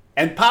free.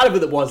 And part of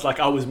it was like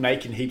I was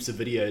making heaps of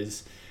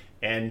videos,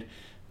 and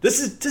this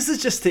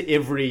is just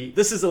to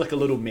this is like a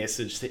little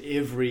message to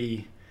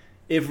every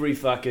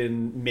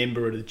fucking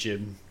member of the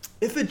gym.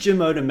 If a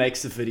gym owner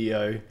makes a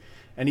video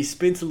and he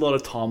spends a lot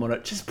of time on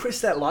it, just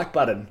press that like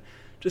button.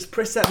 Just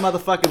press that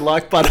motherfucking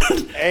like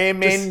button.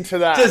 Amen to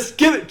that. Just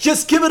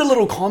give it a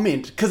little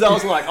comment, because I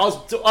was like, I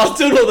was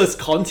doing all this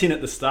content at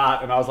the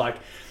start, and I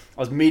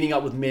was meeting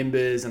up with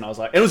members, and I was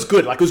like, it was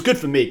good. Like, it was good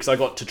for me because I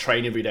got to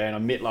train every day, and I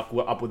met like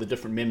up with a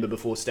different member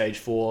before stage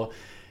 4,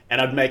 and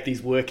I'd make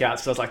these workouts.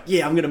 So I was like,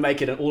 yeah, I'm gonna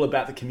make it all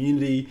about the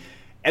community,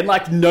 and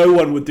like no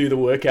one would do the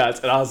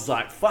workouts, and I was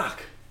like,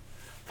 fuck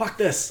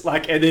this.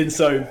 Like, and then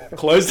so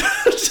closed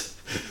it.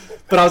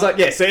 But I was like,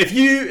 yeah, so if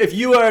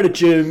you are at a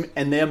gym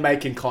and they're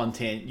making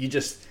content, you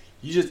just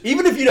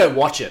even if you don't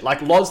watch it,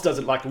 like Loz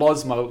doesn't, like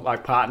Loz, my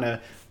like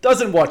partner,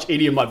 doesn't watch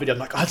any of my videos. I'm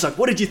like, I was like,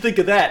 what did you think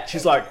of that?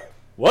 She's like,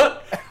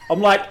 what?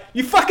 I'm like,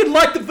 you fucking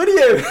liked the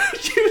video.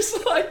 She's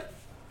like,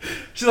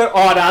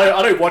 oh no,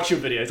 I don't watch your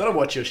videos. I don't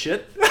watch your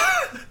shit.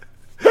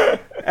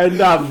 And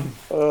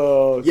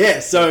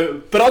yeah,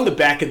 so but on the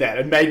back of that,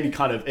 it made me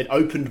it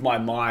opened my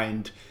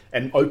mind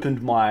and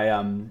opened my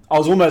I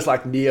was almost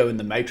like Neo in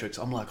the Matrix.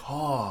 I'm like,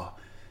 oh,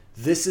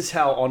 this is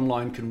how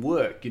online can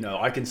work.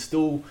 I can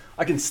still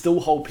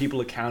hold people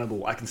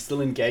accountable. I can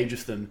still engage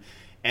with them,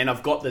 and I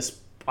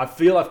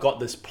feel I've got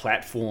this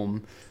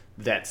platform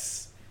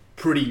that's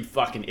pretty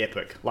fucking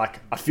epic.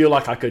 Like, I feel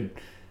like I could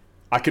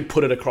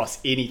put it across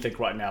anything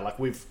right now. Like,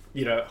 we've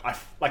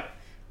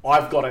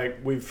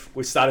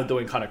started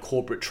doing kind of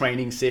corporate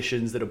training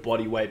sessions that are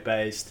body weight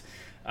based.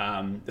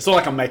 It's not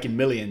like I'm making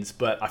millions,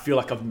 but I feel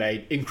like I've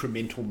made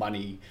incremental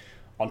money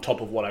on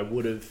top of what I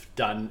would have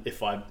done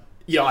if I'd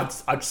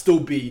still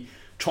be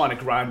trying to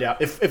grind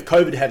out. If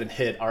COVID hadn't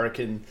hit, I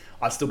reckon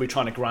I'd still be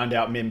trying to grind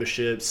out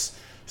memberships,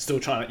 still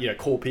trying to,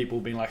 call people,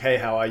 being like, hey,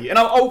 how are you? And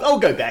I'll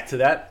go back to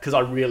that because I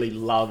really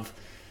love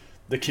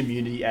the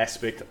community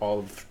aspect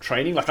of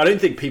training. Like, I don't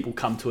think people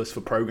come to us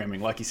for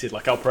programming. Like you said,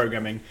 our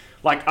programming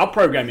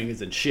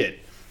isn't shit,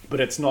 but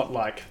it's not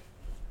like,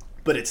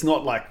 I'm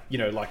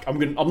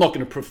not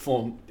going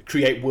to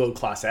create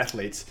world-class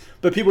athletes,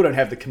 but people don't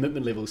have the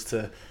commitment levels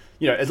to,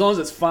 as long as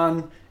it's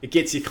fun, it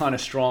gets you kind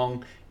of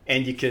strong,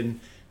 and you can,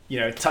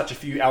 touch a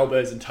few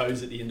elbows and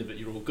toes at the end of it,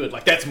 you're all good.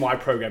 Like, that's my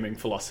programming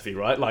philosophy,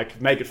 right? Like,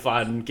 make it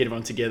fun, get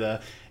everyone together,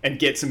 and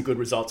get some good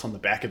results on the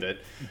back of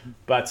it. Mm-hmm.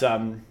 But,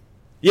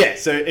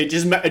 so it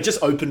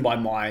just opened my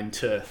mind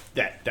to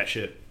that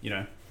shit,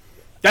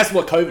 That's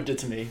what COVID did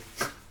to me.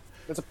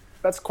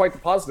 That's quite the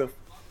positive.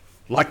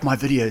 Like my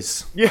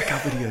videos. Yeah. Like our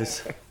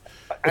videos.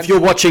 If you're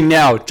watching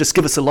now, just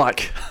give us a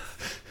like.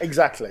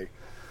 Exactly.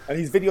 And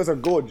these videos are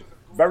good.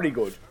 Very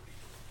good.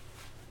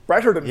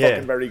 Better than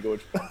fucking very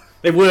good.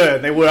 They were.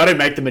 I don't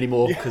make them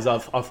anymore because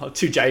I'm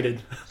too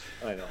jaded.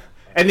 I know.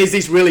 And there's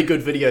these really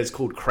good videos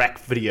called crack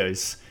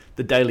videos.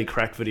 The daily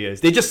crack videos.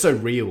 They're just so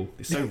real.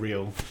 They're so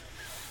real.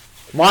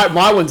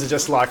 My ones are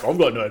just like, I've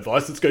got no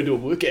advice. Let's go do a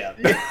workout.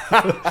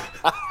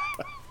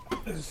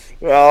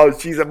 Well,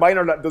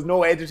 there's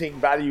no editing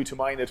value to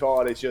mine at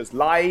all. It's just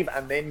live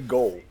and then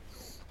go.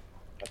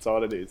 That's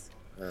all it is.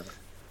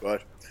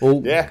 But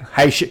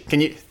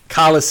hey,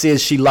 Carla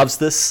says she loves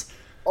this.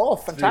 Oh,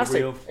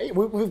 fantastic! Hey,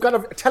 we've got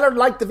to tell her to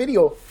like the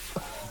video.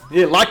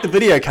 Yeah, like the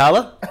video,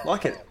 Carla.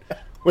 Like it.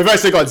 We've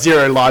actually got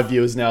 0 live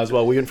viewers now as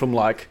well. We went from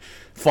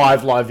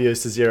 5 live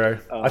viewers to 0.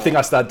 I think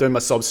I started doing my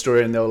sob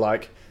story and they were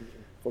like,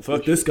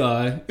 "Fuck this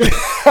guy."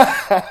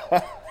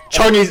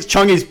 Chongy's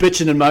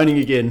bitching and moaning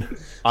again.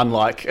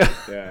 Unlike.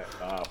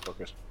 Fuck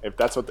it. If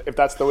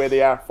that's the way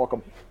they are, fuck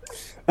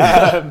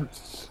them.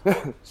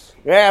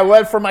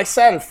 Well, for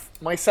myself,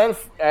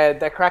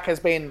 the crack has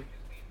been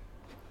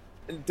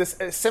this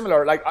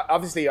similar. Like,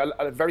 obviously, I'm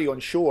very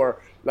unsure.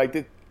 Like,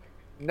 they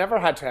never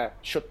had to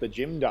shut the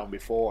gym down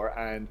before,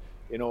 and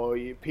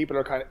people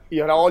are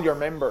you had all your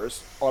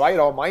members, or I had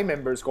all my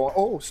members going,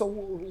 "Oh, so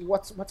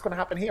what's going to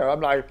happen here?"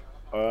 I'm like,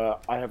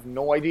 I have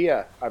no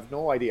idea.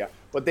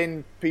 But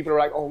then people are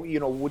like, "Oh,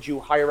 would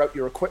you hire out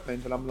your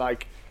equipment?" And I'm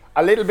like,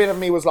 a little bit of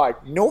me was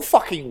like, "No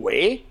fucking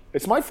way!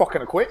 It's my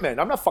fucking equipment.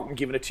 I'm not fucking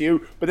giving it to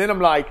you." But then I'm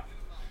like,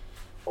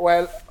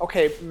 well,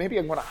 okay, maybe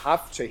I'm going to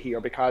have to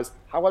here, because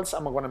how else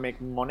am I going to make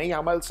money?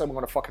 How else am I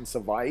going to fucking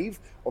survive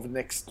over the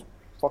next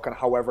fucking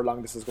however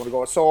long this is going to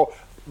go? So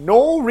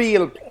no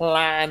real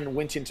plan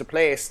went into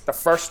place the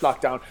first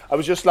lockdown. I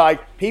was just like,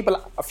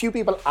 a few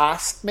people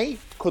asked me,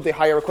 could they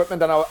hire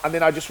equipment? And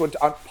then I just went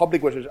on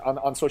public with it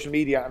on social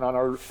media and on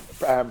our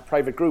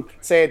private group,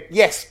 said,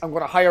 yes, I'm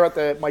going to hire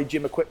out my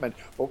gym equipment.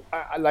 But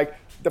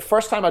the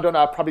first time I done it,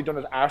 I've probably done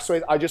it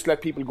arseways. I just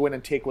let people go in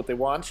and take what they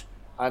want,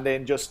 and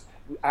then just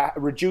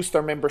reduce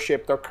their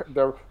membership,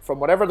 their from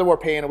whatever they were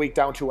paying a week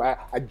down to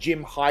a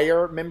gym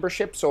hire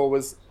membership. So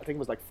I think it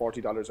was like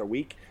 $40 a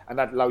week, and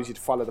that allows you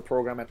to follow the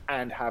program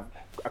and have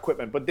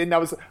equipment. But then I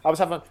was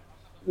having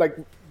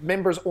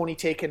members only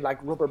taking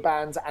rubber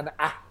bands and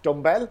a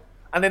dumbbell,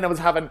 and then I was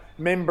having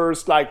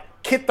members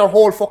kit their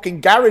whole fucking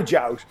garage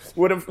out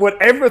with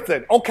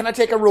everything. Oh, can I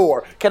take a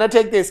rower? Can I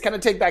take this? Can I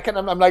take that?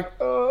 I'm like,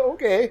 oh,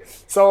 okay.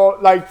 So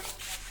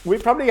we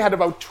probably had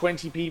about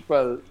 20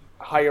 people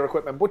hire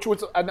equipment, which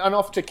was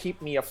enough to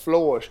keep me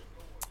afloat,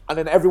 and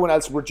then everyone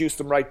else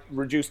reduced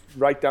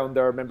right down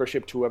their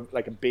membership to a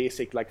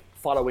basic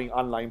following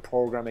online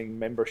programming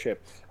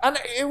membership, and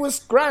it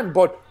was grand.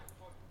 But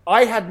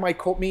I had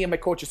me and my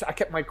coaches, I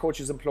kept my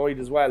coaches employed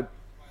as well.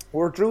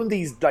 We're doing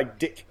these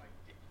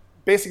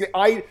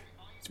basically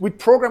we'd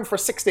program for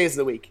 6 days of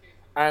the week,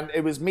 and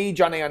it was me,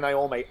 Johnny, and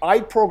Naomi.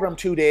 I'd program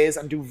 2 days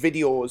and do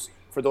videos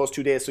for those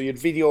 2 days. So you'd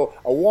video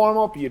a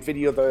warm-up, you'd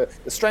video the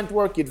strength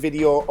work, you'd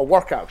video a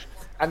workout.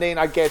 And then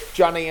I'd get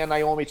Johnny and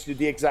Naomi to do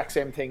the exact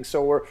same thing.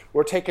 So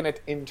we're taking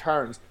it in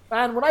turns.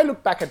 And when I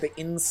look back at the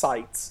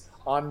insights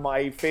on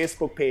my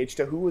Facebook page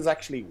to who was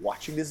actually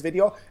watching this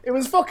video, it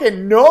was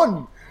fucking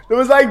none. There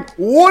was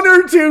 1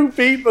 or 2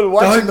 people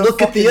watching. Don't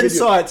look at the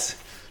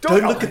insights.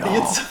 Don't look at the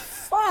insights.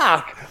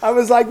 Fuck. I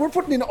was like, we're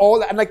putting in all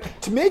that. And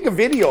to make a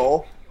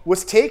video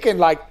was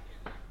taking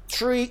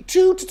 2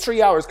 to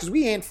 3 hours, because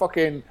we ain't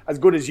fucking as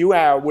good as you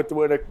are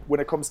when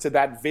it comes to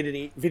that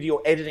video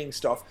editing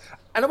stuff,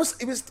 and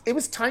it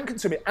was time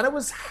consuming and it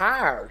was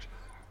hard,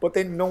 but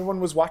then no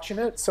one was watching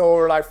it, so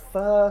we're like,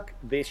 fuck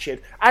this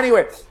shit.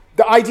 Anyway,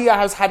 the idea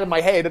I was had in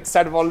my head at the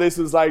start of all this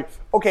was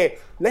okay,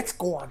 let's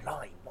go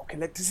online. Okay,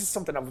 this is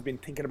something I've been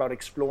thinking about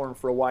exploring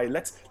for a while.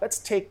 Let's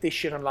take this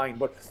shit online.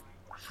 But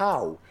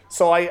how?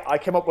 So I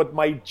came up with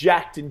my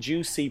Jacked and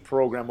Juicy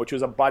program, which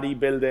was a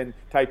bodybuilding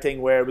type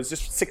thing where it was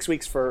just 6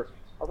 weeks for,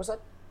 or was that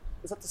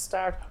the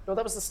start? No,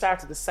 that was the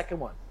start of the second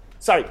one.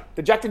 Sorry,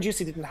 the Jacked and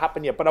Juicy didn't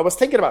happen yet, but I was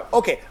thinking about,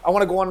 okay, I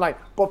want to go online.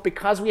 But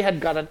because we had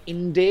got an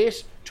in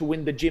date to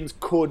when the gyms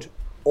could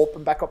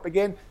open back up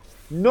again,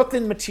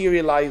 nothing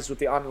materialized with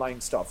the online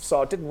stuff.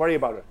 So I didn't worry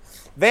about it.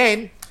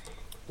 Then,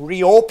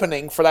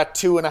 reopening for that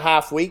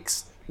 2.5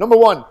 weeks. Number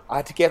one, I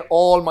had to get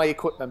all my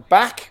equipment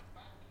back.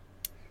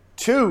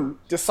 2,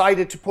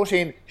 decided to put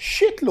in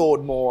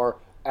shitload more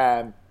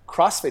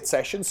CrossFit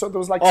sessions. So there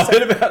was like...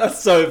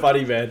 that's so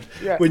funny, man.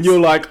 Yeah. When you're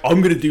like,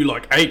 I'm going to do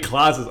like 8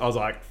 classes, I was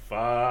like,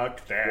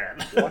 fuck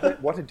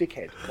that. What a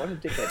dickhead. What a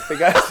dickhead.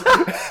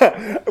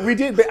 Because we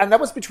did, and that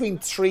was between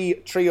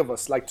three of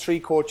us, like 3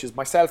 coaches,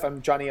 myself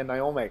and Johnny and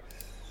Naomi.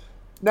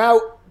 Now,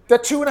 the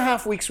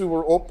 2.5 weeks we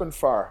were open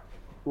for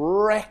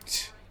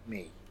wrecked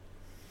me.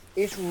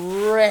 It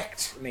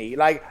wrecked me.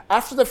 Like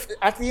at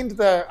the end of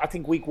the, I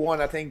think week 1,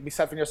 I think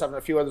myself and yourself and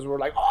a few others were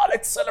like, oh,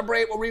 let's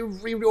celebrate when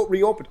we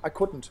reopened. I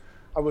couldn't.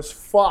 I was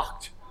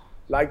fucked.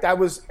 Like I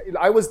was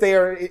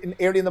there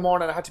early in the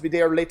morning. I had to be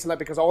there late tonight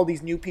because all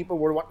these new people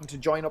were wanting to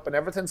join up and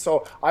everything.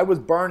 So I was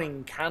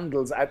burning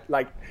candles at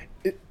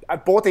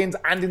both ends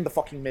and in the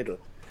fucking middle.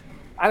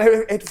 And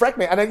it wrecked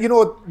me. And then,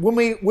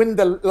 when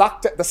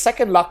the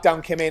second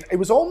lockdown came in, it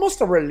was almost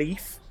a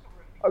relief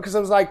because I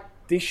was like,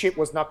 this shit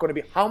was not going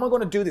to be, how am I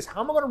going to do this?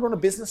 How am I going to run a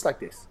business like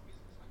this?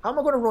 How am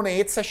I going to run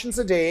 8 sessions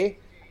a day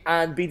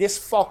and be this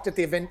fucked at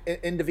the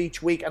end of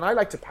each week? And I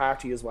like to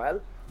party as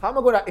well. How am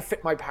I going to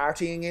fit my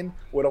partying in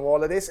with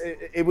all of this?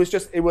 It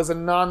was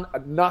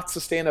not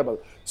sustainable.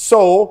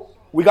 So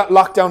we got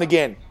locked down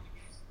again.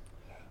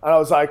 And I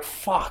was like,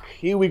 fuck,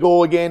 here we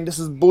go again. This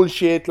is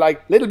bullshit.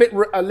 Like a little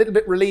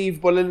bit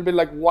relieved, but a little bit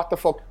like, what the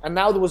fuck? And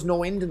now there was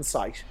no end in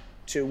sight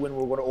to when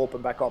we were going to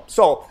open back up.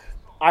 So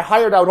I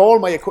hired out all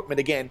my equipment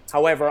again.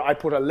 However, I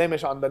put a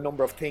limit on the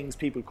number of things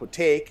people could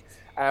take,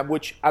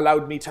 which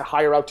allowed me to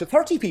hire out to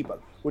 30 people,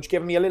 which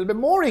gave me a little bit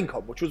more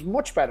income, which was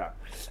much better.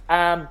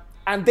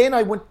 And then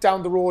I went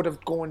down the road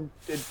of going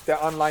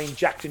the online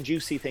Jacked and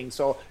Juicy thing.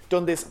 So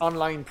done this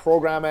online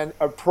program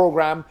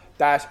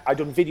that I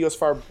done videos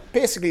for.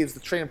 Basically, it's the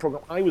training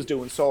program I was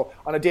doing. So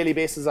on a daily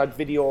basis, I'd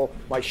video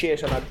my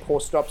shit and I'd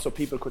post up so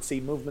people could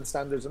see movement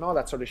standards and all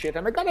that sort of shit.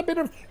 And I got a bit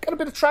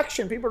of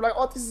traction. People were like,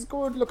 "Oh, this is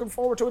good. Looking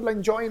forward to it. Like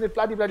enjoying it.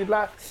 Blah blah blah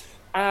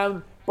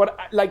blah." But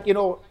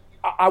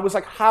I was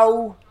like,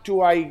 how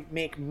do I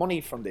make money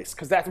from this?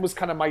 Because that was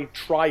kind of my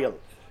trial.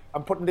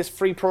 I'm putting this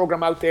free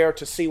program out there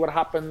to see what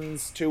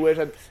happens to it,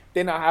 and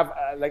then I have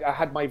I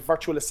had my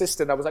virtual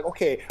assistant. I was like,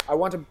 okay, I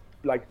want to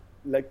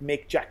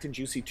make Jacked and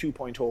Juicy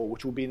 2.0,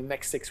 which will be the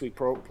next 6-week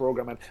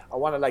program, and I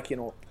want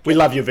to We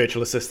love your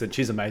virtual assistant.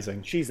 She's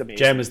amazing. She's amazing.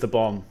 Jam is the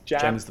bomb.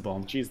 Jam is the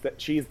bomb. She's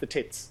the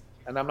tits,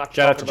 and I'm not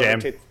shout out to talking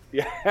about Jam. tits.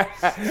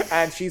 Yeah,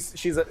 and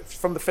she's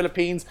from the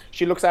Philippines.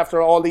 She looks after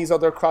all these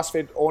other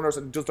CrossFit owners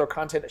and does their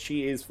content.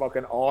 She is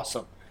fucking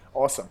awesome.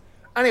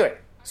 Anyway.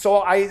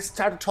 So I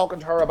started talking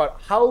to her about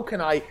how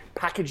can I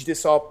package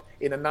this up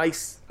in a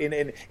nice,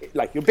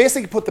 like you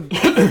basically put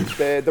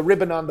the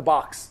ribbon on the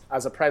box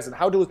as a present.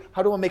 How do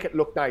I make it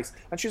look nice?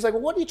 And she's like,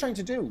 well, what are you trying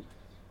to do?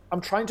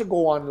 I'm trying to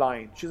go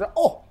online. She's like,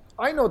 oh,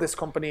 I know this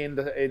company in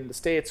the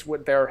States where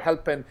they're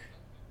helping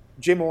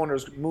gym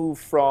owners move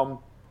from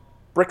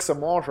bricks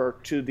and mortar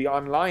to the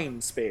online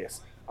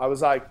space. I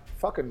was like,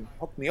 fucking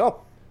hook me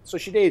up. So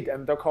she did,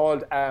 and they're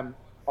called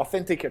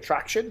Authentic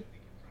Attraction,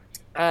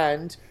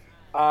 and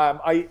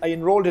I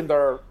enrolled in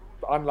their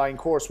online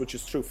course, which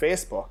is through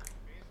Facebook.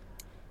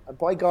 And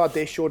by God,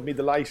 they showed me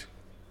the light.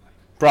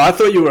 Bro, I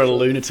thought you were a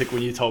lunatic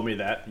when you told me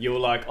that. You were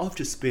like, I've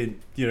just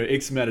spent,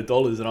 X amount of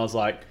dollars. And I was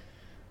like,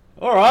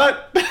 all right.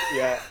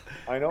 Yeah,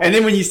 I know. And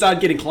then when you started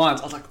getting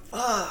clients, I was like,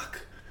 fuck.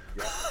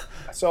 Yeah.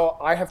 So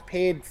I have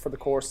paid for the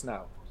course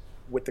now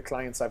with the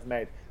clients I've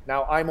made.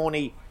 Now, I'm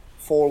only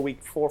 4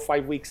 or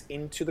 5 weeks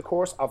into the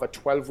course of a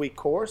 12-week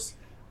course.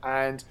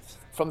 And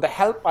from the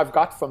help I've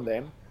got from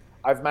them,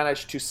 I've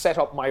managed to set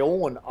up my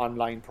own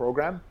online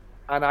program,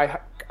 and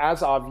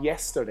as of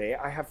yesterday,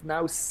 I have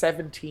now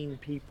 17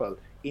 people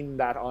in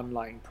that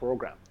online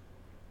program.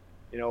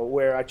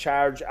 Where I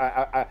charge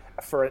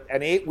for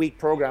an 8-week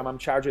program, I'm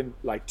charging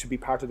to be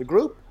part of the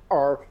group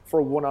or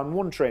for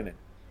one-on-one training.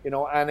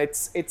 And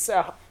it's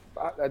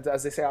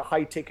as they say, a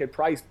high ticket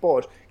price,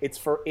 but it's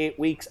for 8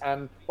 weeks,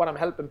 and what I'm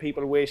helping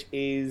people with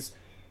is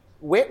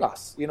weight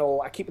loss.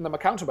 Keeping them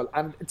accountable,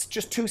 and it's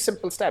just 2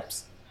 simple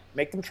steps: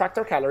 make them track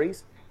their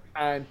calories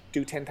and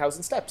do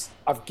 10,000 steps.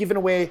 I've given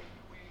away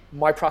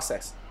my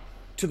process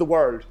to the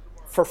world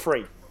for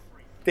free.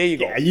 There you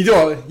go. Yeah,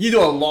 you do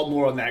a lot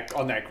more on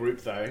that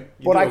group though.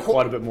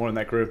 Quite a bit more in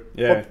that group.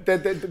 Yeah.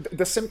 But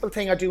the simple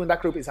thing I do in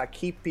that group is I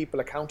keep people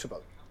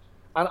accountable.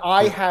 And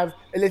I have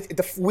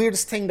the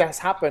weirdest thing that has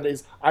happened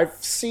is I've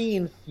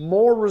seen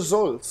more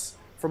results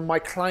from my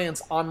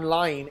clients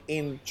online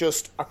in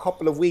just a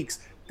couple of weeks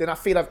than I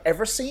feel I've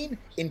ever seen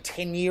in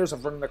 10 years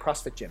of running a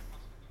CrossFit gym.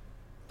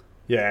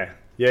 Yeah,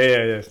 for do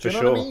you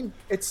know sure. what I mean?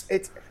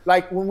 It's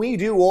like when we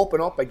do open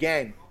up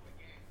again,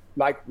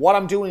 Like what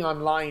I'm doing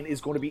online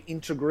is going to be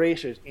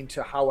integrated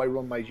into how I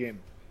run my gym,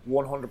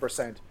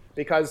 100%.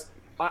 Because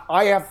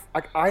I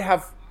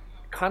have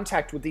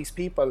contact with these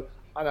people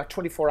on a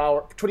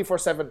 24-hour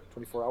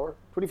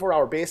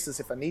basis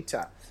if I need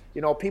to.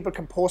 You know, people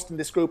can post in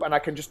this group and I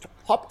can just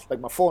hop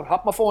my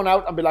phone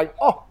out and be like,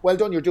 oh, well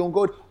done, you're doing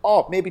good.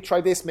 Oh, maybe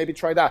try this, maybe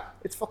try that.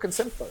 It's fucking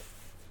simple.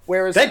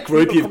 Whereas that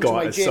group you've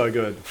got is so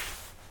good.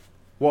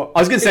 What I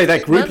was gonna say,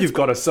 that group you've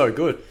got is so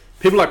good.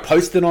 People like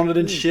posting on it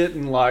and shit,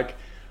 and like,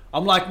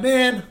 I'm like,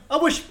 man, I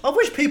wish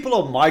people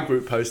on my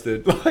group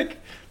posted. Like,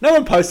 no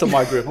one posts on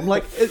my group. I'm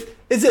like,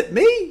 is it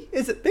me?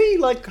 Is it me?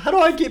 Like, how do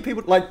I get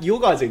people? Like, your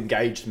guys are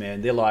engaged,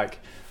 man.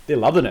 They're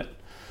loving it.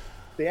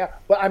 Yeah,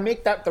 but I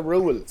make that the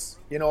rules.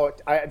 You know,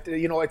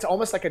 it's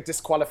almost like a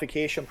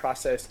disqualification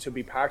process to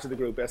be part of the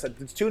group. I said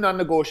there's 2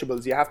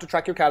 non-negotiables. You have to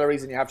track your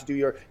calories and you have to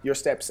do your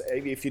steps.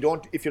 If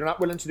you're not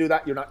willing to do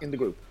that, you're not in the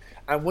group.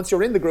 And once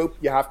you're in the group,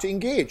 you have to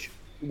engage.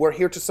 We're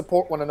here to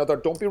support one another.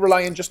 Don't be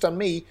relying just on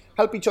me.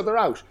 Help each other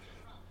out.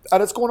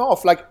 And it's going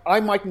off. Like I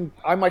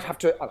might have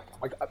to.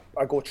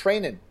 I go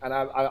training and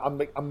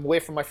I'm away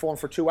from my phone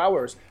for 2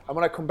 hours. And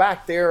when I come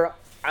back, they're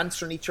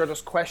answering each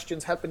other's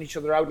questions, helping each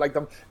other out. Like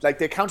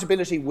the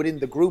accountability within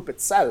the group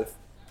itself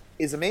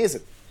is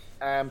amazing.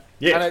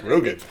 It's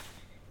real good.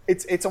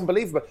 It's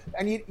unbelievable.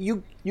 And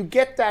you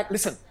get that.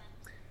 Listen,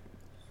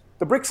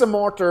 the bricks and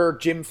mortar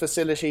gym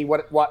facility,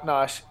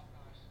 whatnot,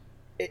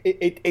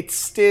 it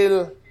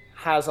still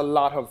has a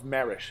lot of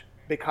merit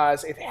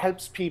because it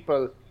helps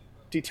people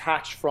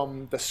detach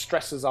from the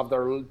stresses of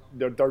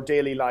their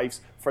daily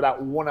lives for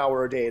that 1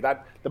 hour a day.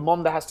 That the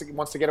mum that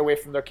wants to get away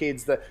from their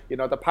kids, the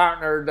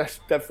partner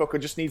that fucking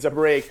just needs a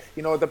break.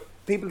 You know, the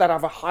people that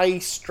have a high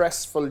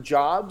stressful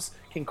jobs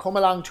can come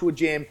along to a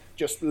gym,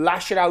 just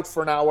lash it out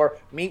for an hour,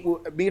 meet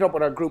up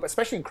with a group,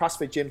 especially in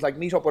CrossFit gyms, like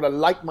meet up with a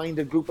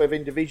like-minded group of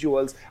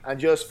individuals and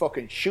just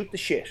fucking shoot the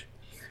shit.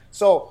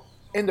 So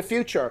in the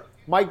future,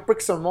 my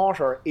bricks and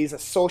mortar is a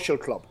social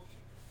club.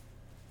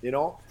 You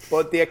know,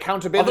 but the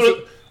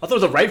accountability. I thought it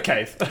was a rave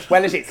cave.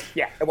 Well, it is.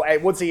 Yeah,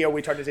 once a year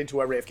we turn it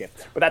into a rave cave,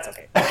 but that's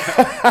okay.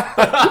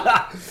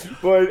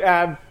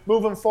 But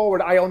moving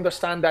forward, I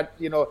understand that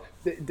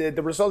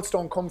the results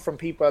don't come from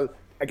people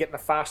getting a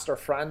faster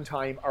Fran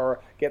time or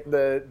getting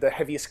the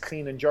heaviest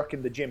clean and jerk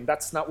in the gym.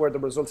 That's not where the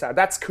results are.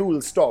 That's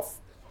cool stuff.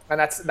 And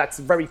that's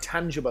very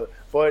tangible,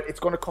 but it's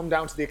going to come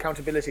down to the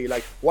accountability.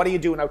 Like, what are you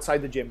doing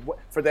outside the gym?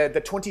 For the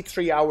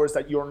 23 hours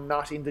that you're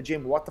not in the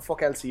gym, what the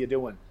fuck else are you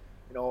doing?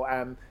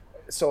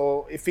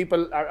 So if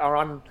people are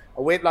on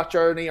a weight loss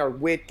journey or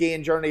weight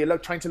gain journey,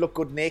 trying to look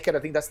good naked, I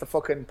think that's the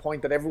fucking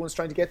point that everyone's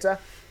trying to get to.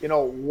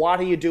 What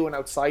are you doing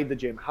outside the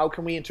gym? How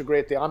can we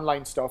integrate the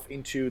online stuff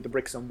into the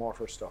bricks and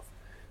mortar stuff?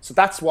 So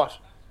that's what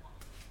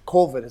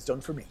COVID has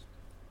done for me.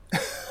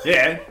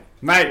 Yeah,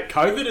 mate,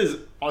 COVID is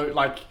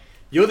like,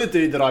 you're the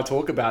dude that I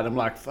talk about. I'm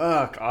like,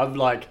 fuck,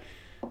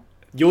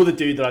 you're the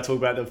dude that I talk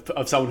about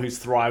of someone who's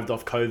thrived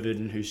off COVID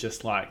and who's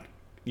just like,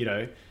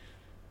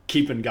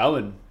 keeping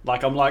going.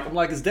 Like, I'm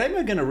like, is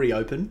Damo going to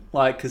reopen?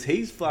 Like, because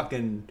he's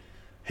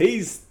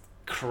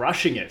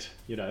crushing it,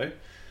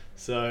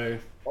 So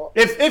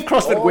if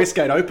CrossFit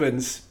Westgate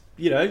opens,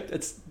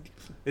 it's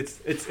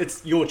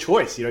your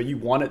choice. You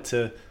want it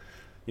to,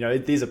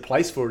 there's a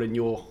place for it in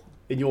your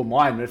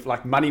mind. If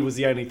like money was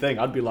the only thing,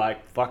 I'd be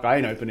like, fuck, I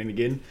ain't opening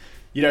again.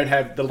 You don't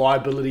have the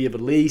liability of a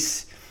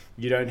lease.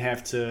 You don't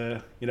have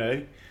to,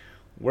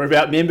 worry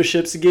about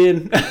memberships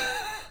again.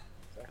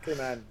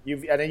 Man, you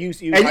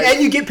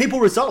get people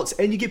results,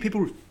 and you get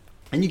people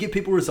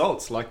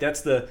results. Like,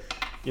 that's the,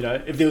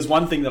 if there was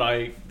one thing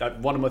that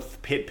one of my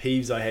pet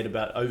peeves I had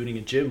about opening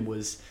a gym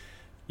was,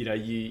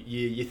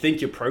 you think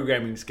your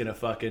programming is gonna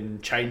fucking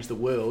change the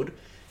world,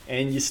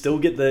 and you still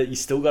got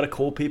to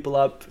call people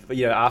up,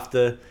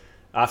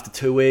 after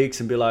 2 weeks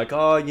and be like,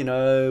 oh,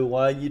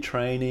 why are you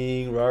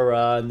training,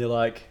 rah, and they're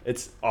like,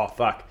 it's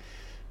fuck,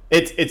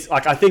 it's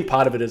like, I think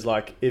part of it is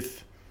like,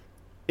 if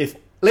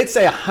let's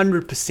say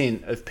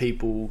 100% of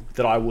people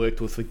that I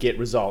worked with would get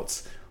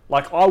results.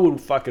 Like, I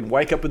would fucking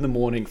wake up in the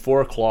morning,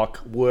 4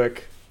 o'clock,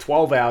 work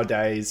 12-hour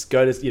days,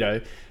 go to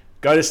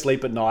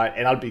sleep at night,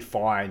 and I'd be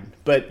fine.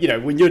 But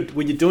when you're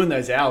doing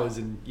those hours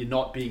and you're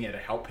not being able to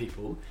help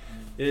people,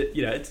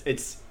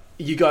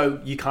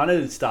 you kind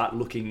of start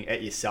looking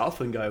at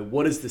yourself and go,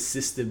 what is the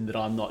system that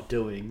I'm not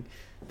doing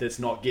that's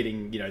not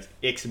getting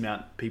X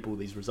amount of people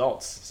these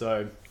results?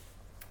 So,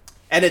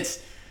 and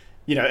it's,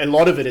 a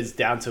lot of it is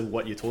down to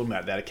what you're talking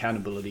about, that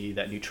accountability,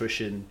 that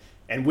nutrition.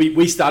 And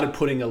we started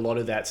putting a lot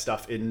of that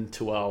stuff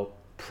into our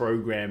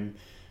program,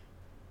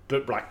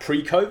 but like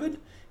pre-COVID.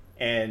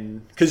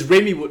 And because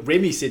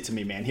Remy said to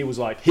me, man, he was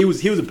like, he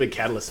was a big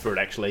catalyst for it,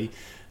 actually.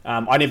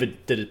 I never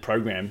did a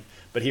program,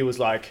 but he was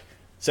like,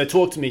 so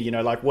talk to me,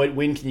 like,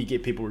 when can you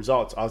get people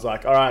results? I was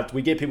like, all right,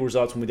 we get people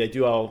results when they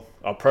do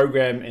our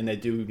program and they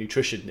do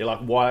nutrition. They're like,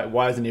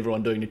 why isn't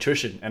everyone doing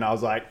nutrition? And I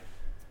was like,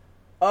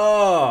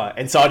 oh,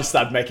 and so I just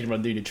started making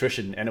everyone do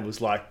nutrition, and it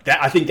was like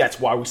that. I think that's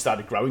why we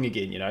started growing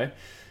again,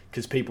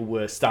 because people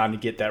were starting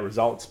to get that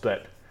results.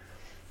 But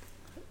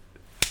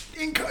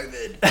in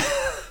COVID,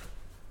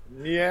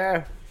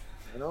 Yeah,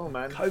 I know,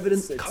 man.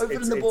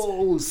 COVID in the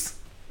balls.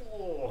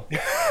 Oh.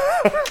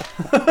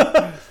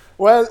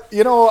 Well,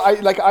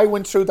 I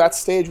went through that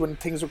stage when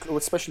things were,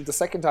 especially the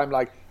second time,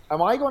 like,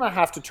 am I going to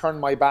have to turn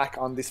my back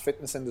on this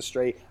fitness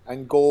industry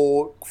and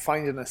go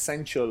find an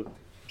essential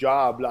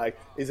job? Like,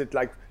 is it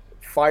like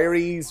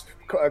fireys,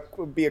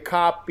 be a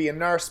cop, be a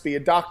nurse, be a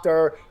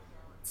doctor,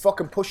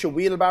 fucking push a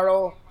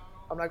wheelbarrow?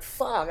 I'm like,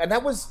 fuck. And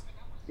that was,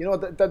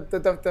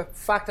 the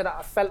fact that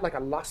I felt like I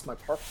lost my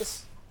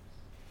purpose.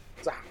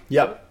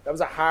 Yep. That was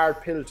a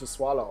hard pill to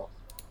swallow.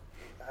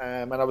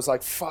 And I was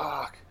like,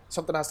 fuck,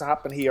 something has to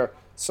happen here.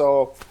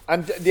 So,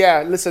 and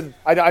yeah, listen,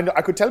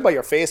 I could tell by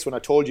your face when I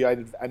told you I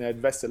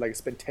invested, like, I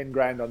spent 10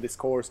 grand on this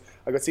course.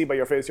 I could see by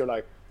your face you're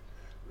like,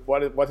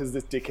 what has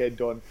this dickhead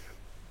done?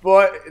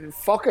 But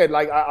fuck it,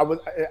 like,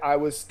 I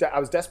was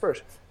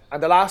desperate.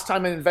 And the last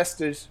time I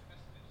invested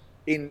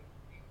in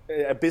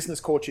a business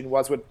coaching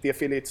was with the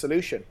Affiliate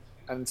Solution,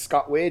 and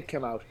Scott Wade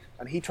came out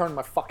and he turned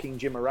my fucking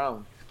gym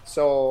around.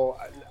 So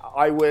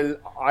I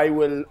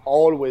will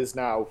always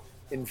now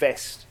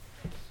invest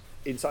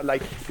in,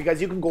 like, because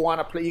you can go on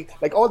a play,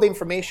 like, all the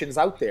information is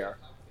out there,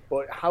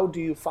 but how do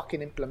you fucking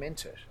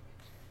implement it?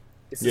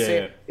 It's the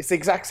same. It's the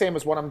exact same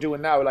as what I'm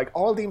doing now. Like,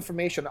 all the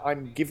information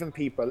I'm giving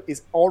people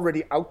is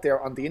already out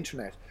there on the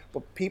internet,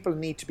 but people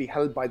need to be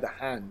held by the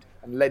hand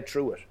and led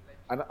through it.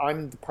 And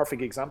I'm the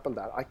perfect example of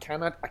that. I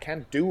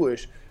can't do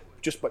it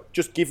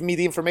just give me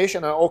the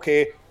information and,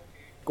 okay,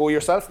 go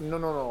yourself.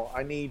 No.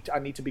 I need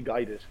to be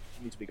guided.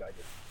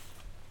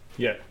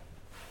 Yeah.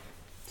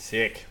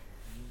 Sick.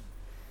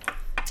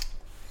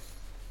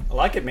 I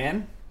like it,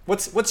 man.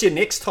 What's your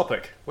next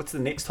topic? What's the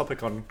next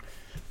topic on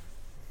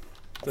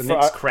the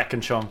next crack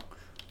and chong?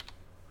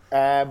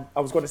 I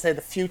was going to say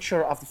the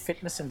future of the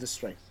fitness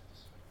industry.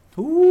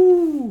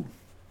 Ooh.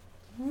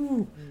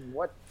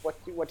 What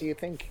do you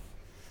think?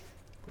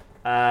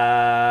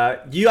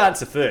 You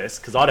answer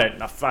first, because I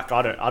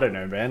don't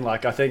know, man.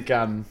 Like, I think,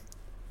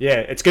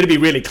 it's going to be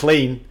really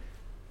clean.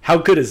 How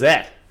good is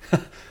that?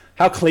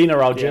 How clean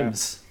are our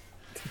gyms?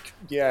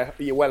 Yeah,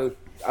 well,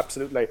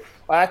 absolutely.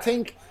 I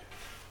think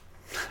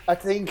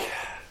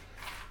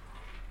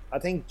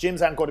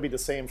gyms aren't going to be the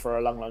same for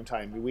a long, long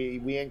time.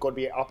 We ain't going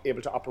to be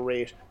able to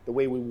operate the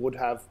way we would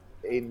have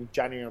in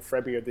January and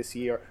February this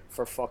year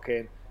for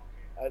fucking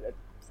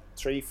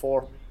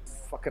 3-4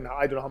 fucking,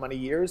 I don't know how many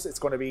years. It's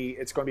going to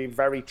be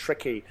very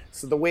tricky.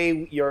 So the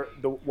way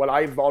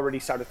I've already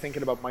started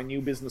thinking about my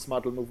new business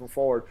model moving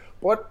forward.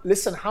 But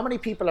listen, how many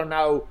people are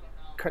now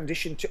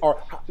conditioned to,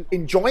 or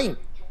enjoying,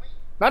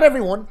 not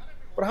everyone,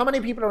 but how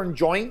many people are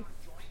enjoying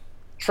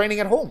training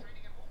at home?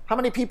 How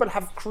many people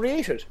have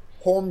created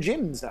home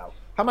gyms now?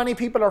 How many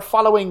people are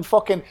following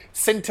fucking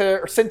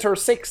Center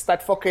 6,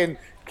 that fucking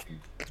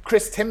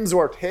Chris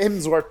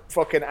Hemsworth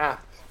fucking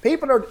app?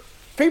 People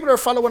are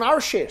following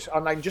our shit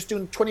on, like, just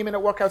doing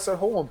 20-minute workouts at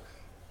home.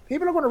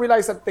 People are going to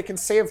realize that they can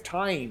save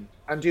time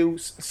and do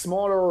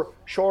smaller,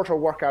 shorter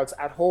workouts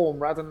at home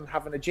rather than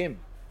having a gym.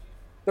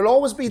 There'll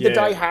always be the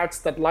diehards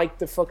that like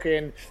the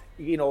fucking,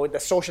 the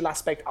social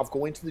aspect of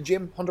going to the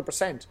gym,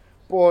 100%.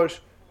 But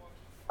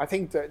I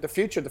think the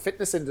future, the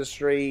fitness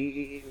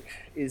industry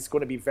is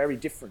going to be very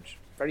different,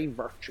 very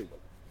virtual,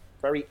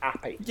 very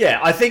appy. Yeah,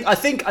 I think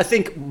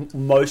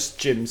most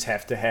gyms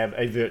have to have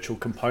a virtual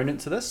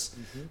component to this.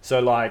 Mm-hmm. So,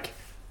 like,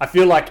 I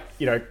feel like,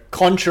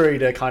 contrary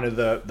to kind of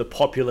the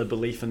popular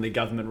belief in the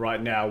government right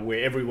now,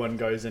 where everyone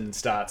goes in and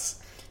starts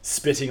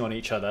spitting on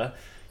each other,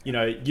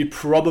 you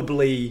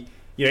probably,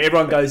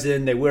 everyone goes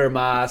in, they wear a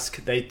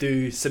mask, they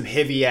do some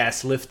heavy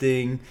ass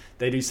lifting,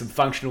 they do some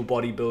functional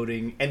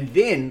bodybuilding, and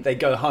then they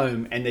go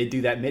home and they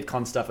do that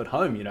Metcon stuff at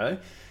home,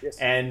 Yes.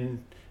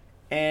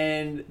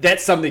 And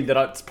that's something that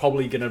it's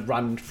probably going to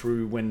run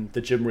through when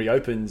the gym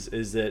reopens,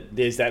 is that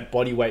there's that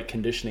body weight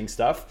conditioning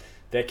stuff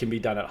that can be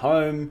done at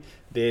home.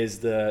 There's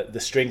the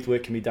strength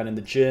work can be done in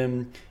the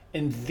gym.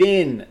 And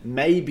then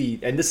maybe,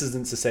 and this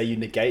isn't to say you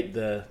negate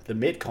the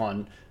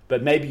Metcon,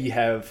 but maybe you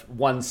have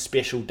one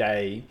special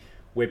day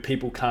where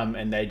people come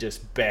and they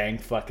just bang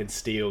fucking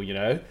steel,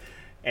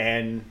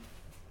 and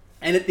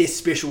at their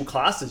special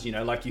classes,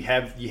 like you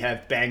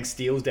have bang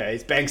steel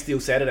days, bang steel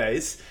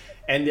Saturdays,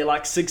 and they're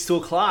like 6 to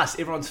a class.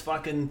 Everyone's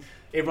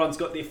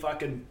got their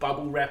fucking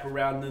bubble wrap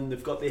around them.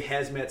 They've got their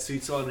hazmat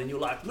suits on, and you're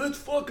like, let's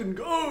fucking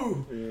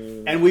go.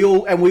 And we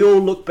all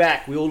look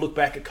back. We all look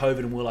back at COVID,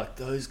 and we're like,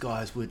 those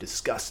guys were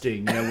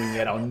disgusting. When we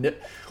had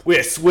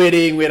we're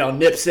sweating, we had our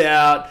nips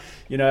out.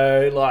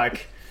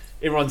 Like,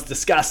 everyone's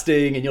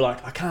disgusting, and you're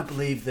like, I can't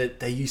believe that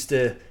they used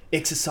to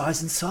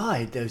exercise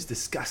inside. Those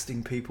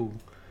disgusting people.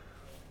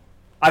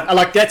 I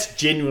like, that's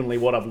genuinely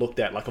what I've looked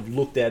at. Like, I've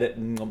looked at it,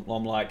 and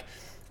I'm like,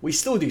 we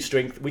still do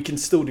strength. We can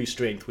still do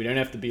strength. We don't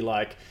have to be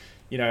like,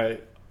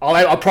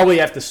 I'll probably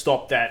have to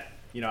stop that.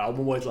 I'm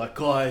always like,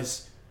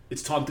 guys,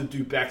 it's time to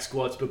do back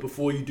squats. But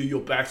before you do your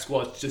back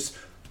squats, just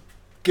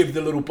give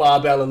the little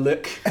barbell a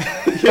lick.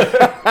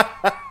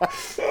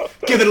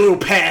 Give it a little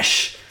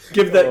pash.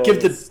 Give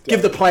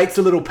the plates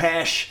a little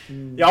pash.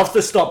 Yeah, I'll have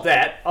to stop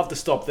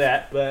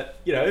that. But,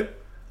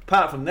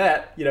 apart from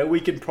that, you know,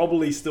 we can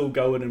probably still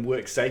go in and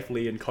work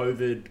safely in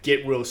COVID,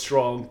 get real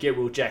strong, get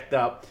real jacked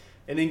up,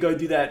 and then go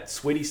do that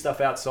sweaty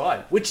stuff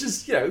outside, which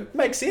is, you know,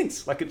 makes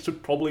sense. Like, it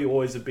should probably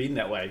always have been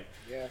that way.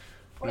 Yeah.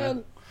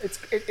 Well,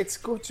 it's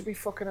good to be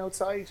fucking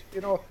outside,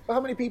 you know.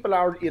 How many people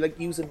are like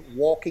using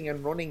walking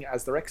and running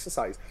as their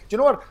exercise? Do you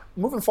know what?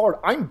 Moving forward,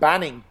 I'm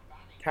banning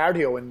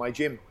cardio in my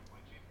gym.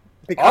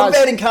 I'm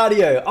banning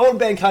cardio. I want to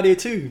ban cardio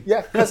too.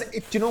 Yeah, because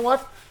do you know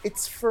what?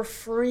 It's for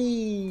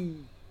free.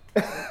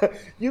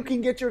 You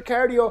can get your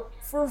cardio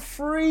for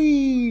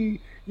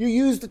free. You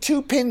use the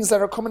 2 pins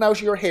that are coming out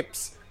of your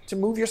hips to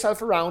move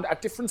yourself around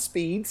at different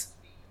speeds,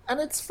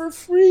 and it's for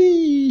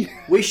free.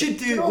 We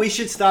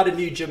should start a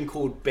new gym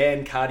called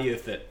Ban Cardio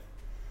Fit.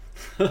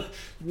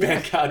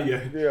 Ban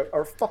Cardio. Yeah,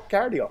 or fuck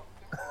cardio.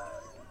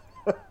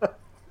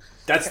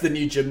 That's the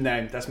new gym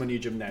name. That's my new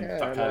gym name. Yeah,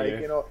 fuck cardio.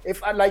 like, you know,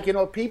 if like, you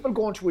know, people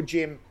going to a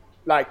gym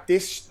like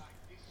this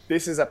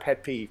is a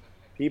pet peeve.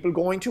 People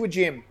going to a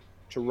gym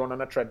to run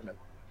on a treadmill,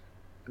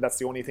 and that's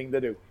the only thing they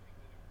do.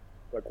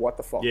 Like, what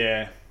the fuck?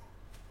 Yeah,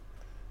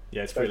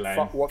 it's pretty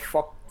lame.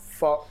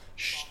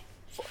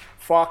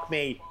 Fuck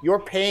me. You're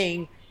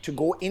paying to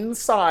go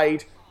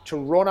inside to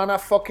run on a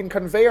fucking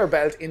conveyor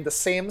belt in the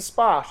same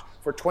spot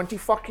for 20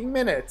 fucking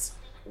minutes.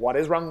 What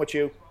is wrong with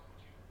you?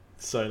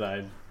 So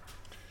lame.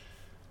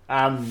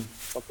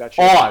 Fuck that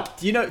shit.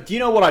 Do you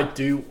know what I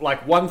do?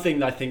 Like, one thing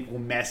that I think will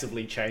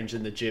massively change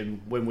in the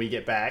gym when we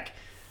get back,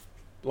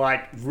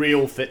 like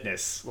real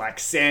fitness, like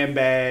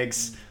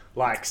sandbags,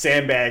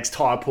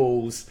 tire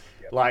pulls.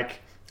 Yep. Like,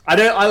 I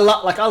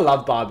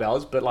love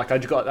barbells, but like I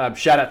just got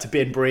shout out to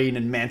Ben Breen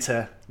and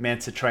Manta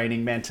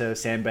Training, Manta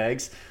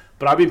Sandbags.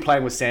 But I've been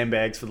playing with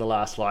sandbags for the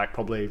last like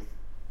probably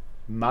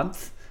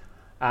month,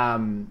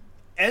 and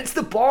it's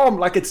the bomb.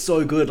 Like, it's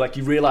so good. Like,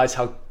 you realize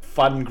how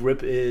fun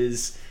grip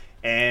is.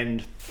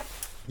 And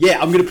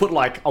yeah, I want to put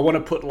I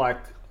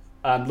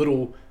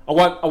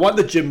want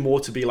the gym more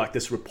to be like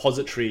this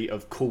repository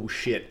of cool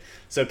shit.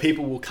 So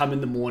people will come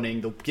in the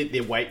morning, they'll get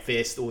their weight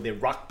vest or their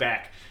ruck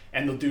back,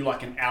 and they'll do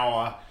like an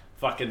hour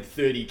fucking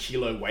 30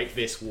 kilo weight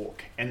vest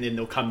walk, and then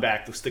they'll come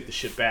back, they'll stick the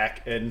shit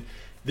back, and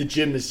the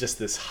gym is just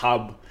this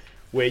hub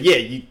where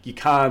you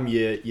come,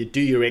 you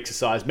do your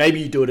exercise. Maybe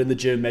you do it in the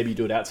gym, maybe you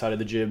do it outside of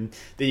the gym.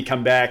 Then you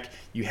come back,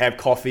 you have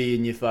coffee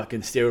in your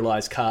fucking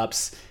sterilized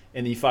cups,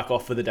 and then you fuck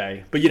off for the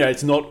day. But, you know,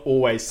 it's not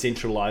always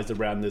centralized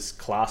around this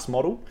class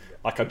model.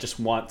 Like, I'm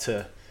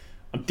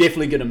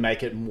definitely going to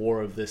make it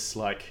more of this,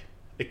 like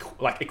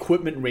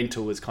equipment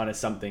rental is kind of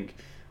something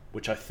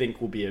which I think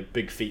will be a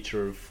big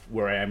feature of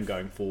where I am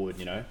going forward,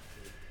 you know.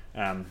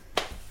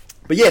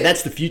 But yeah,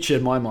 that's the future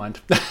in my mind.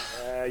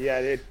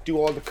 Yeah, they do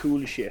all the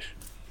cool shit.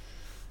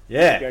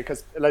 Yeah.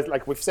 Because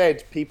like we've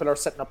said, people are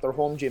setting up their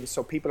home gyms,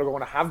 so people are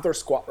going to have their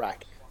squat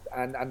rack.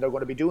 And they're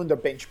going to be doing their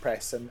bench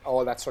press and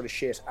all that sort of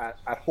shit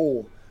at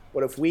home.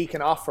 But if we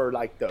can offer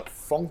like the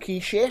funky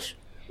shit,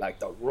 like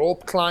the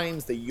rope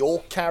climbs, the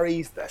yoke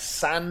carries, the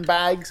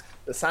sandbags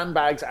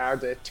are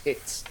the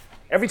tits.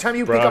 Every time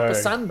you pick up the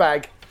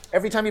sandbag,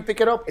 every time you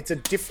pick it up,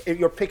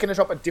 you're picking it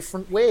up a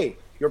different way.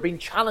 You're being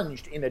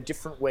challenged in a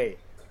different way.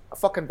 A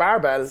fucking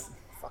barbell is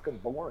fucking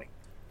boring.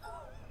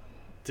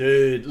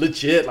 Dude,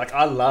 legit. Like,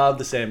 I love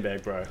the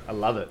sandbag, bro. I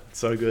love it. It's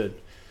so good.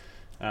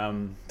 So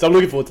I'm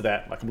looking forward to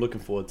that. Like, I'm looking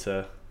forward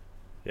to,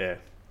 yeah.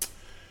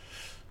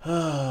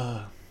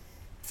 I'm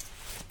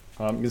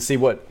going to see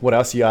what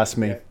else you asked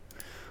me. Yeah.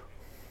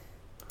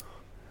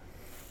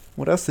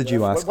 What else did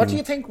you ask me? What do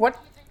you think? What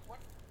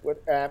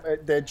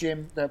the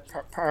gym, the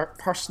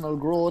personal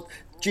growth,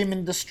 gym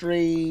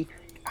industry,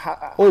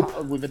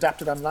 we've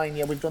adapted online.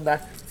 Yeah, we've done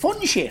that. Fun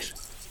shit.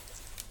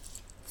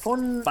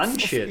 Fun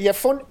shit. Yeah,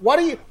 fun. What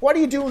are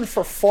you doing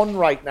for fun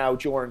right now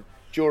during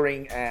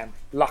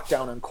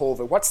lockdown and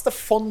COVID? What's the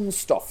fun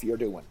stuff you're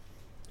doing?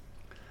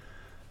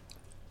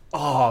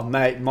 Oh,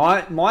 mate,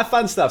 my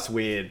fun stuff's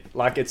weird.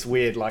 Like, it's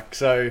weird. Like,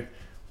 so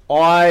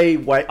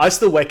I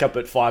still wake up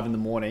at 5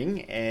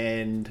 a.m,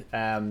 and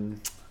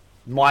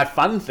my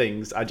fun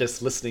things are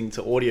just listening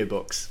to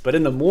audiobooks. But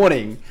in the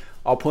morning,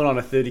 I'll put on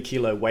a 30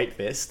 kilo weight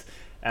vest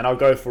and I'll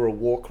go for a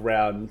walk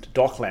around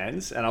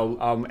Docklands. And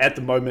I'll at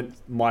the moment,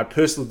 my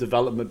personal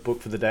development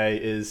book for the day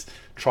is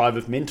Tribe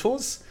of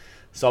Mentors.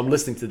 So I'm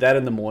listening to that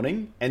in the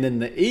morning, and then in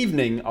the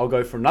evening I'll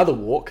go for another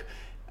walk,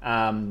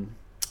 and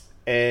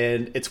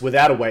it's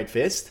without a weight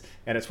vest,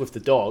 and it's with the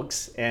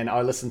dogs. And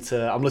I'm listening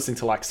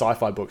to like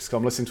sci-fi books. So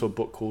I'm listening to a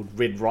book called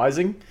Red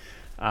Rising,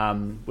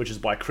 which is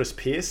by Chris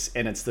Pierce,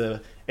 and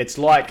it's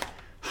like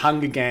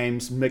Hunger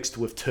Games mixed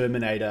with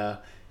Terminator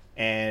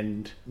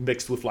and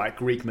mixed with like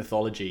Greek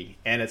mythology,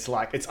 and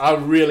I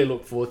really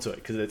look forward to it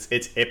because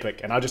it's epic.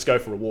 And I just go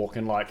for a walk,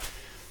 and like,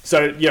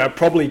 so, you know,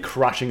 probably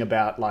crushing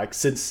about like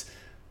since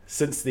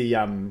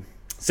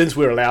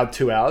we're allowed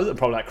 2 hours, I'm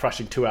probably like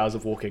crushing 2 hours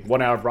of walking,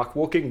 1 hour of ruck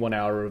walking, 1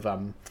 hour of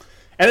and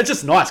it's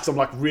just nice because I'm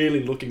like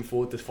really looking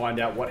forward to find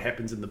out what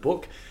happens in the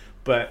book.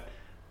 But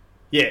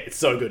yeah, it's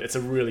so good. It's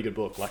a really good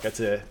book. Like,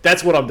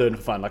 that's what I'm doing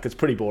for fun. Like, it's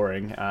pretty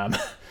boring,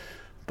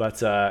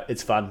 but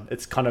it's fun.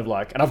 It's kind of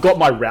like, and I've got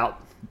my route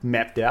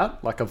mapped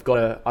out. Like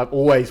I've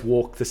always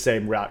walked the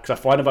same route, because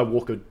I find if I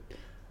walk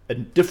a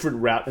different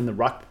route in the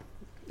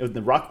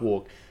ruck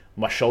walk,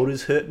 my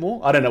shoulders hurt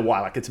more. I don't know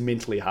why. Like, it's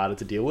mentally harder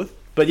to deal with.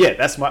 But yeah,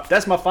 that's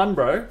my fun,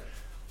 bro.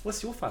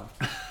 What's your fun?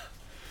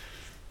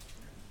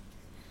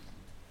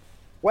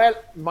 Well,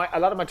 a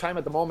lot of my time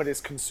at the moment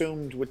is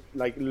consumed with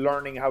like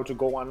learning how to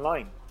go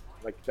online,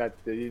 like that.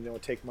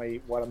 Take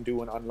what I'm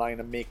doing online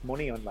and make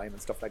money online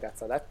and stuff like that.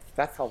 So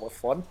that's always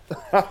fun.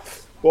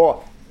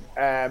 But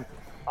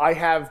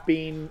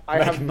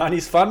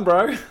money's fun,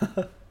 bro.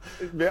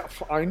 Yeah,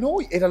 I know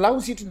it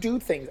allows you to do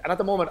things, and at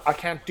the moment I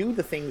can't do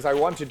the things I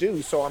want to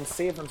do, so I'm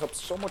saving up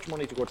so much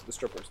money to go to the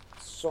strippers.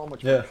 So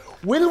much money.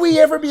 Will we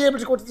ever be able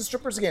to go to the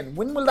strippers again?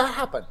 When will that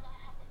happen?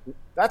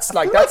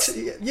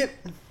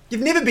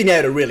 You've never been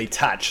able to really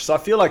touch, so I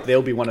feel like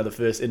they'll be one of the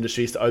first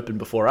industries to open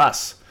before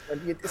us.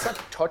 It's not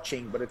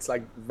touching, but it's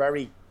like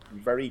very,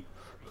 very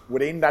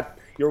within that.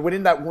 You're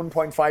within that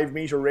 1.5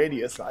 meter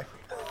radius, like.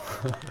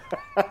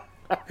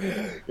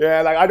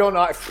 Yeah, like I don't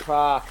know.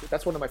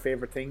 That's one of my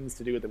favorite things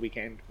to do at the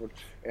weekend. But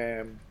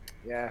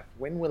yeah,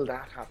 when will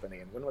that happen,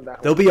 Ian? When will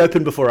that? They'll be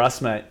open before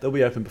us, mate. They'll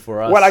be open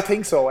before us. Well, I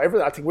think so.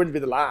 I think we'll be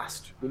the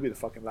last. We'll be the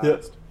fucking last. Yeah.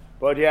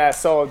 But yeah,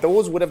 so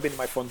those would have been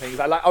my fun things.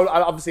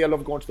 Obviously I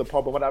love going to the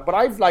pub and whatnot, but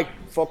I've like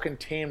fucking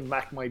tamed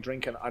back my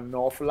drinking an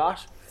awful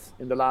lot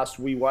in the last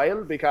wee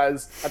while,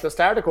 because at the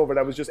start of COVID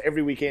I was just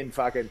every weekend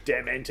fucking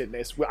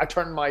dementedness. I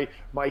turned my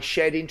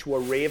shed into a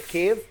rave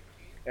cave.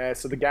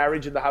 So the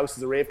garage in the house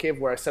is a rave cave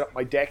where I set up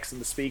my decks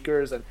and the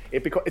speakers, and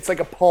it's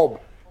like a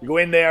pub. You go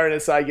in there and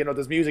it's like,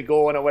 there's music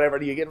going or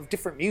whatever. You get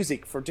different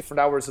music for different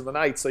hours of the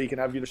night, so you can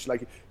have just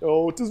like,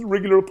 it's just a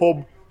regular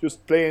pub,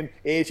 just playing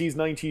 80s,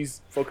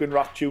 90s fucking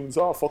rock tunes.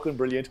 Oh, fucking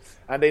brilliant.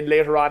 And then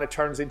later on it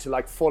turns into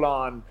like full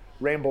on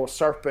Rainbow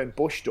Serpent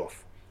bush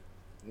stuff.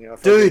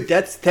 Dude,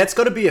 that's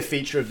got to be a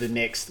feature of the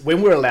next,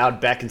 when we're allowed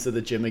back into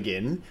the gym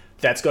again.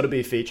 That's got to be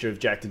a feature of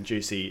Jacked and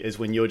Juicy, is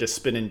when you're just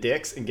spinning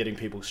decks and getting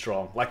people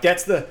strong. Like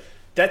that's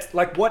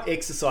like, what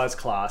exercise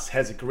class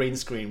has a green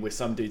screen where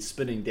some dude's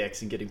spinning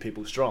decks and getting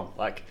people strong?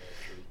 Like,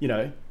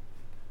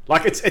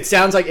 like it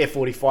sounds like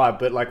F45,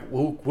 but like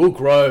we'll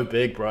grow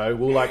big, bro.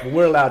 We'll like, when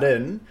we're allowed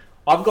in,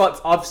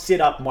 I've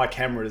set up my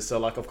cameras, so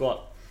like I've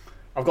got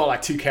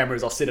like 2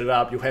 cameras. I'll set it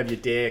up. You'll have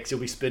your decks. You'll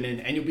be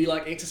spinning, and you'll be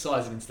like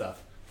exercising and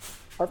stuff.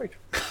 Perfect.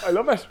 I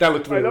love it. That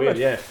looked really weird.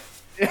 Yeah.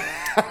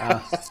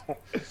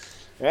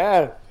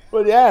 Yeah,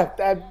 but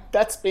yeah,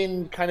 that's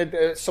been kind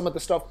of some of the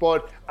stuff.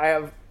 But I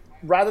have,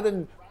 rather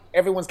than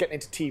everyone's getting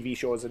into TV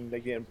shows and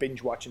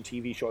binge watching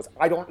TV shows,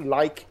 I don't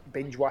like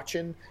binge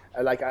watching.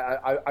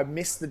 I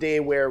miss the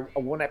day where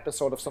one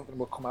episode of something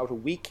will come out a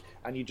week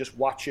and you just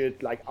watch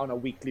it like on a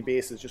weekly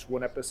basis, just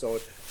one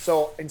episode.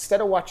 So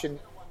instead of watching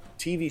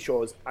TV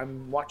shows,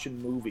 I'm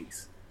watching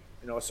movies.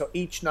 So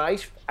each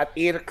night at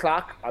 8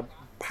 o'clock, I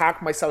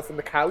park myself on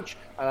the couch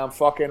and I'm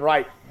fucking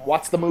right.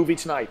 What's the movie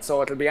tonight?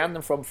 So it'll be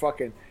anything from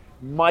fucking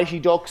Mighty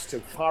Ducks to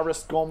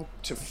Forrest Gump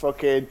to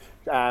fucking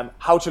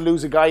How to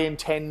Lose a Guy in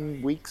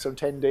 10 weeks or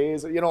 10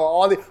 days.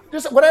 All the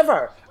just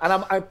whatever.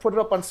 And I put it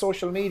up on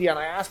social media and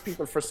I ask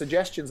people for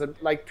suggestions, and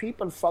like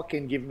people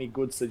fucking give me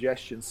good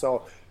suggestions.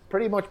 So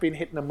pretty much been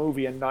hitting a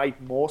movie a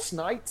night most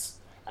nights,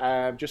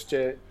 just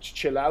to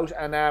chill out.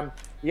 And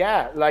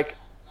like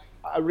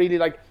I really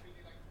like.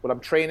 Well, I'm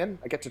training.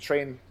 I get to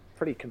train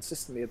pretty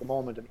consistently at the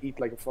moment and eat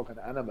like a fucking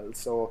animal,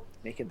 so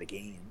making the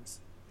gains,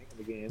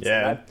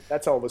 yeah,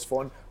 that's always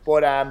fun.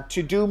 But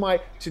to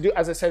do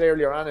as I said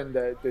earlier on in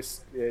the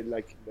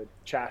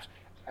chat,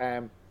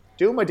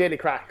 doing my daily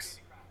cracks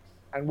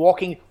and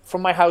walking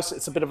from my house,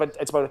 it's about a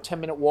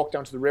 10-minute walk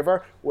down to the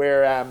river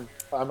where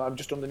I'm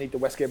just underneath the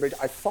Westgate Bridge.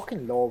 I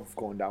fucking love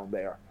going down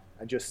there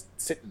and just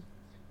sitting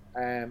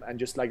and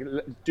just like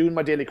doing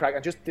my daily crack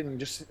and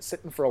just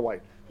sitting for a while,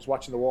 just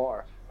watching the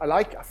water.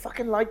 I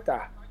fucking like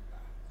that.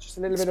 Just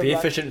a little bit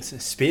of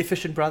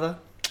spearfishing, brother.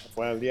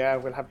 Well, yeah,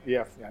 we'll have.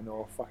 Yeah,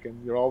 no,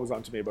 fucking. You're always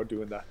on to me about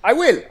doing that. I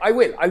will.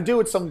 I'll do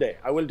it someday.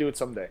 I'll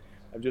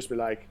just be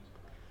like,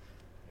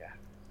 yeah.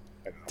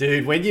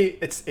 Dude, when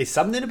it's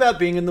something about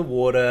being in the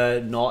water,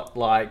 not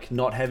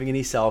having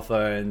any cell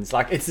phones.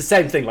 Like it's the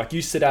same thing. Like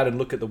you sit out and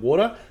look at the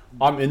water.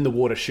 I'm in the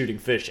water shooting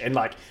fish, and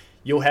like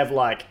you'll have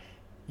like.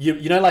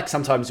 Like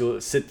sometimes you'll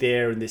sit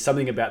there and there's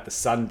something about the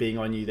sun being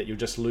on you that you'll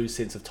just lose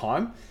sense of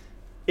time.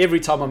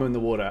 Every time I'm in the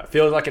water, it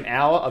feels like an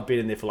hour. I've been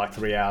in there for like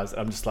 3 hours.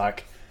 I'm just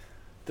like,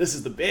 this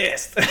is the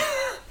best.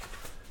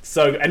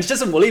 So, and it's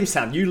just in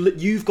Williamstown.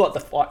 You've got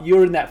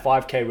you're in that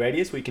 5K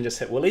radius where you can just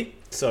hit Willie.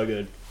 So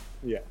good.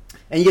 Yeah.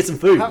 And you get some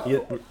food.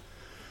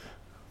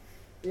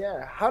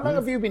 Yeah. How long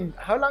have you been?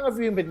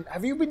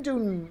 Have you been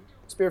doing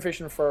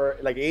spearfishing for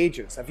like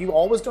ages? Have you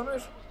always done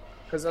it?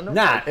 Because I know.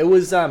 Nah, it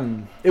was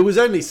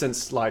only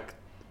since like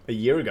a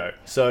year ago.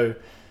 So,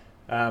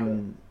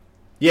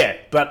 yeah.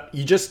 But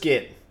you just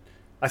get.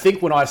 I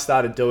think when I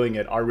started doing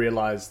it, I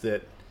realized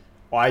that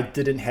I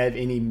didn't have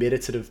any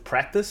meditative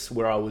practice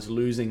where I was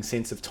losing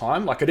sense of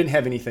time. Like I didn't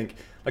have anything.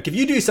 Like if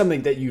you do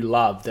something that you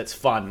love, that's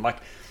fun. Like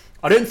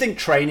I don't think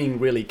training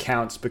really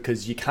counts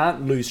because you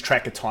can't lose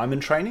track of time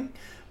in training,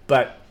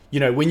 but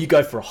when you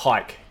go for a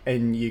hike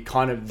and you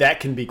that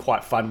can be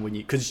quite fun when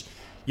because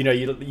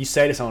you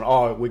say to someone,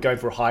 oh, we're going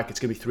for a hike, it's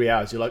going to be 3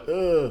 hours. You're like,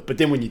 ugh. But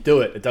then when you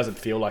do it, it doesn't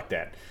feel like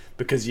that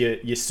because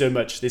you're so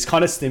much, there's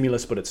kind of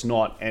stimulus, but it's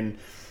not. And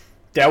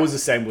that was the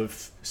same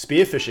with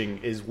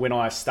spearfishing. Is when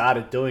I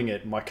started doing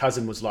it, my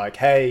cousin was like,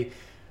 hey,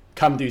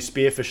 come do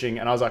spearfishing.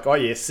 And I was like, oh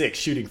yeah, sick,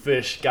 shooting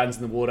fish, guns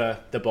in the water,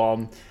 the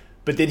bomb.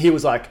 But then he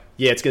was like,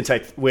 yeah,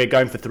 we're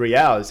going for 3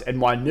 hours. And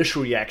my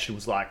initial reaction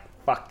was like,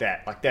 fuck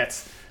that. Like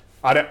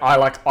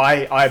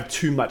I have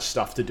too much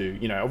stuff to do.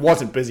 I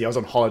wasn't busy. I was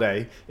on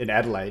holiday in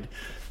Adelaide.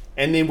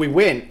 And then we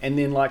went, and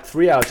then like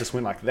 3 hours just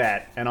went like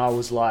that. And I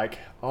was like,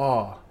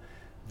 oh,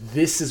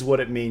 this is what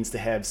it means to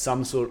have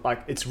some sort of,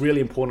 it's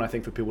really important, I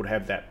think, for people to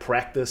have that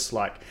practice,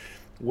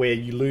 where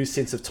you lose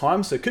sense of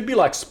time. So it could be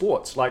like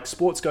sports. Like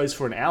sports goes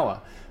for an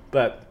hour,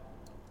 but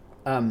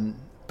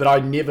I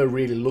never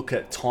really look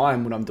at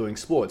time when I'm doing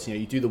sports.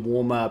 You do the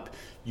warm up,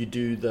 you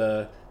do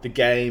the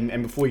game,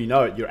 and before you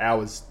know it, your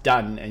hour's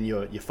done and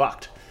you're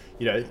fucked.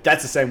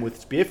 That's the same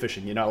with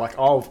spearfishing.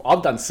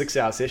 I've done 6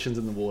 hour sessions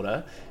in the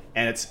water,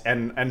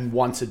 and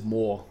wanted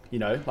more.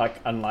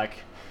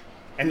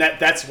 And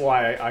that's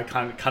why I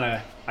kind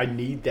of I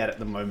need that at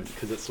the moment,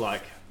 because it's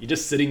like you're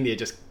just sitting there,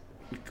 just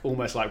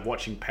almost like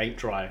watching paint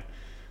dry.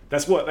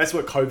 That's what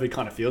COVID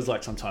kind of feels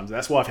like sometimes.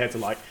 That's why I've had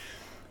to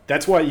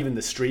that's why even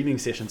the streaming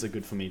sessions are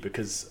good for me,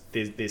 because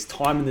there's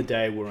time in the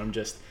day where I'm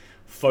just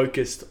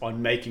focused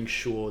on making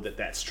sure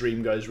that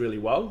stream goes really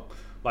well.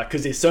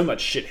 Because there's so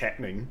much shit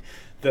happening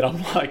that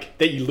I'm like,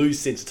 that you lose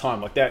sense of time.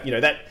 Like that,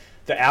 that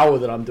the hour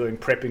that I'm doing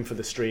prepping for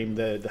the stream,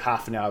 the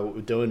half an hour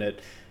we're doing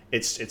it,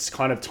 it's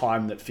kind of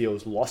time that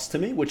feels lost to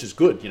me, which is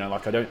good.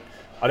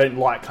 I don't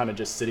like kind of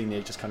just sitting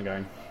there, just kind of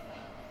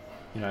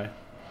going,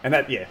 and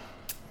that, yeah.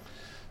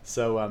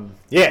 So,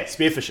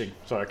 spearfishing.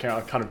 Sorry,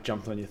 I kind of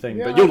jumped on your thing,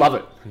 but you'll love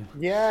it.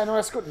 Yeah, no,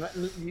 that's good.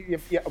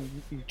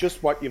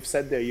 Just what you've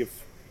said there, you've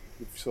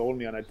sold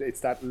me on it. It's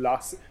that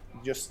loss,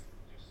 just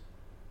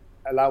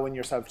allowing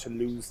yourself to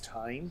lose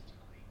time.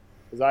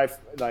 Because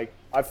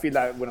I feel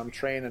that when I'm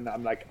training,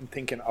 I'm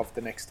thinking of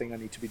the next thing I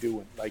need to be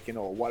doing,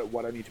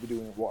 what I need to be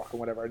doing at work and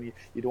whatever. And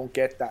you don't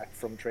get that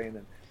from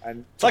training.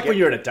 And it's like when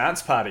you're at a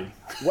dance party.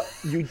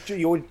 You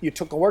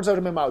took the words out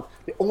of my mouth.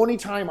 The only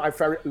time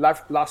I've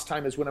lost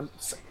time is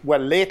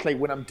lately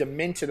when I'm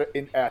demented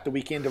at the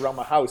weekend around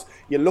my house.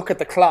 You look at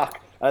the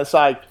clock and it's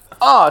like,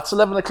 it's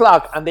 11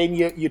 o'clock, and then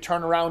you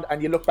turn around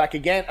and you look back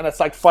again and it's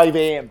like 5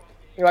 a.m.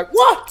 You're like,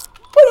 what?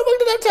 Where the fuck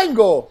did that time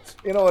go?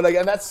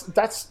 And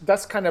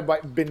that's kind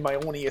of been my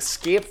only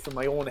escape from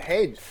my own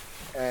head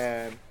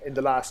in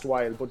the last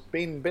while. But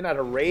being at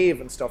a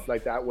rave and stuff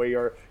like that, where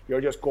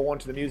you're just going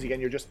to the music and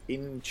you're just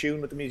in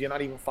tune with the music, you're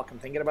not even fucking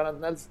thinking about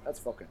anything else.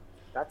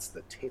 That's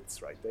the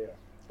tits right there.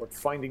 But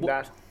finding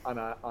that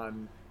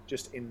on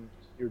just in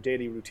your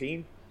daily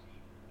routine,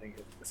 I think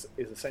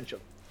is essential.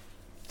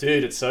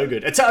 Dude, it's so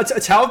good. It's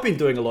how I've been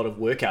doing a lot of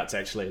workouts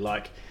actually.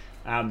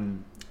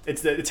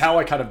 It's how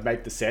I kind of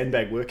make the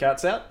sandbag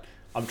workouts out.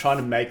 I'm trying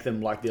to make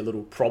them like their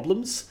little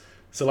problems.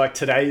 So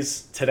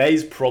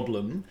today's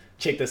problem,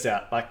 check this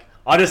out.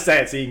 I'll just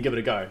say it so you can give it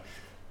a go.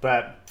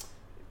 But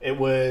it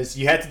was,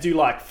 you had to do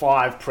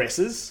 5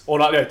 presses, or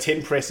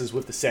 10 presses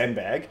with the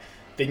sandbag.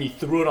 Then you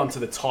threw it onto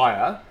the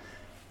tire.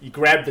 You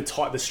grabbed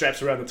the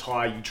straps around the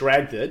tire, you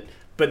dragged it,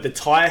 but the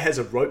tire has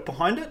a rope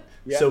behind it.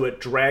 Yeah. So it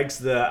drags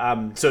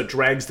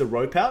the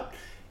rope out,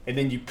 and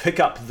then you pick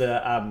up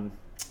the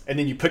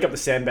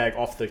sandbag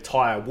off the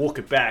tire, walk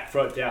it back,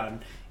 throw it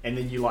down, and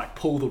then you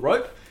pull the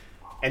rope,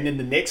 and then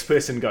the next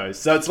person goes.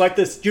 So it's like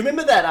this. Do you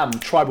remember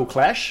that Tribal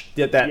Clash?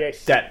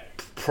 Yes. That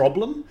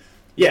problem?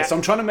 Yeah. So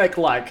I'm trying to make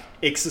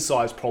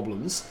exercise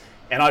problems,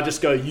 and I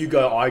just go, you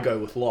go, I go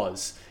with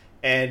Loz.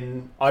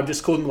 And I've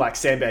just called them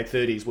sandbag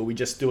 30s, where we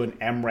just do an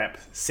AMRAP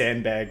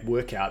sandbag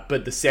workout.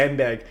 But the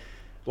sandbag,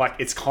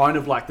 it's kind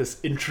of this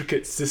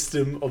intricate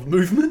system of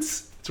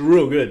movements. It's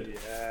real good.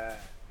 Yeah.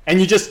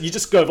 And you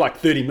just go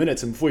 30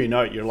 minutes, and before you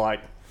know it,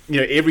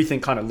 you're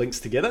everything kind of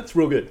links together. It's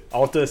real good.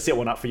 I'll have to set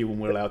one up for you when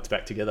we're allowed to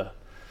back together.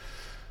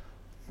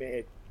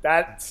 Mate,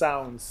 that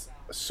sounds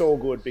so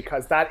good,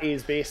 because that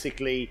is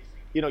basically,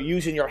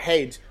 using your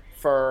head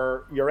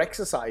for your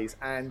exercise,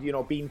 and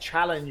being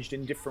challenged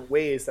in different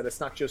ways, that it's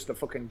not just a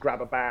fucking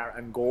grab a bar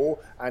and go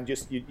and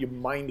just you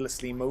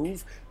mindlessly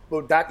move,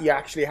 but that you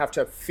actually have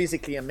to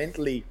physically and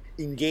mentally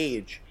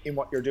engage in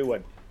what you're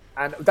doing.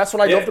 And that's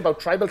what I loved about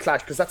Tribal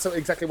Clash, because that's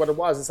exactly what it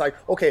was. It's like,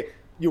 okay,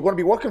 you're going to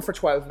be working for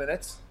 12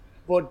 minutes,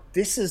 but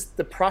this is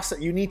the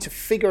process. You need to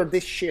figure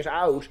this shit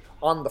out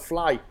on the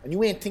fly, and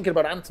you ain't thinking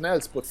about anything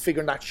else but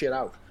figuring that shit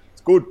out.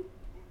 It's good.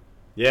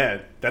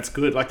 Yeah, that's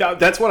good.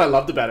 That's what I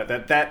loved about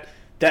it.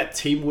 That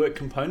teamwork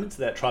component to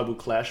that Tribal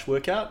Clash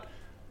workout,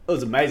 it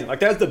was amazing.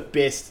 That was the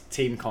best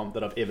team comp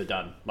that I've ever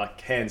done,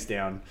 hands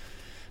down.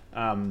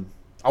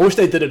 I wish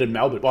they did it in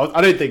Melbourne. Well, I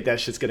don't think that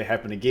shit's going to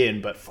happen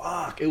again, but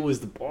fuck, it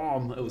was the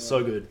bomb. It was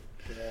so good.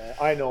 Yeah,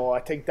 I know.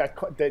 I think that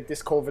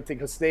this COVID thing,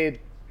 because they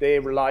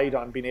relied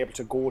on being able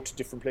to go to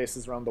different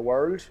places around the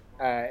world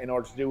in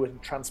order to do it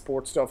and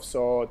transport stuff.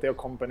 So their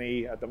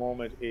company at the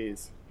moment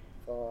is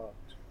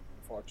fucked.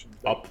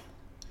 unfortunately. Up.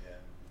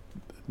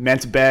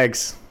 Manta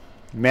bags.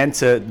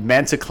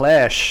 Manta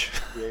clash.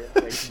 Yeah,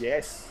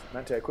 yes.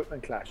 Manta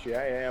equipment clash.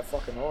 Yeah.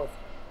 Fucking oath.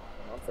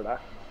 I'm on for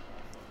that.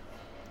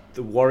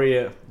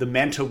 The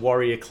Manta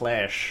Warrior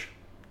clash.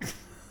 There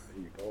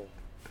you go.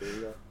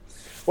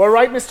 Well,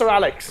 right, Mr.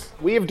 Alex,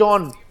 we have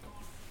done.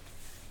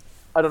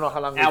 I don't know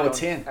how long we've Hour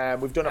done.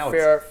 10. We've done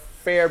Hour a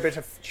fair bit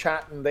of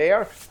chatting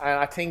there, and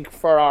I think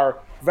for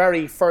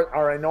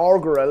our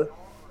inaugural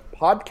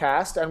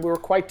podcast, and we were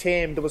quite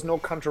tame. There was no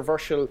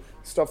controversial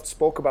stuff to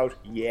spoke about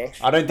yet.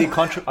 I don't do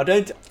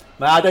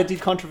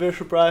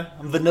controversial, bro.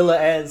 I'm vanilla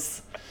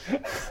as.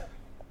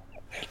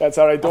 That's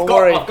all right. Don't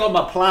worry. I've got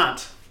my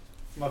plant.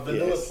 My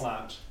vanilla Yes.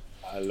 plant.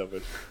 I love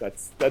it.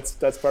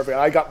 That's perfect.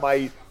 I got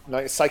my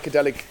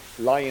psychedelic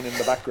lion in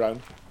the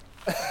background.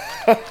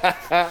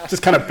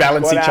 Just kind of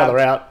balance But, each other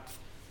out.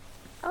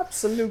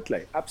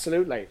 Absolutely.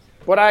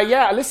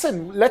 But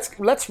listen.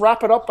 Let's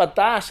wrap it up at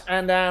that,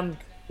 and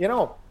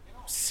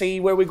see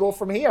where we go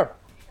from here.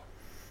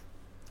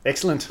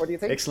 Excellent. What do you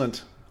think?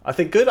 Excellent. I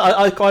think good.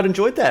 I quite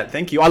enjoyed that.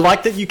 Thank you. I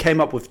like that you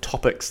came up with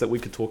topics that we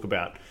could talk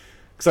about.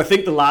 Because I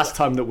think the last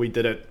time that we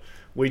did it,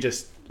 we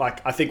just,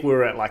 I think we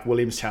were at,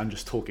 Williamstown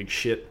just talking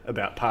shit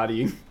about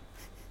partying.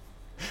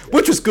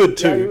 Which was good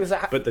too,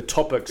 but the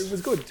topics... It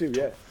was good too,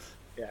 yeah.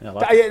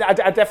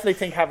 I definitely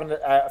think having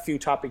a few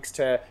topics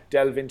to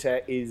delve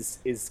into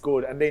is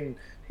good. And then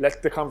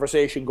let the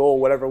conversation go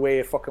whatever way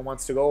it fucking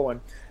wants to go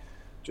and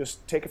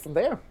just take it from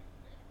there.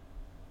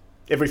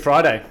 Every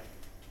Friday.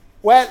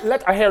 Well,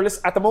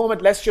 listen, at the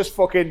moment, let's just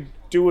fucking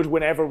do it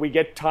whenever we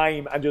get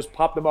time and just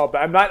pop them up.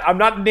 I'm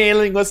not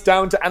nailing us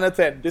down to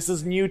anything. This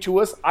is new to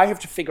us. I have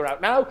to figure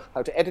out now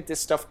how to edit this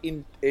stuff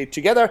in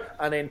together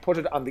and then put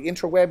it on the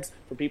interwebs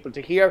for people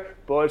to hear.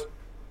 But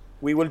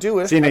we will do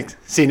it.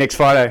 See you next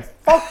Friday.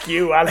 Fuck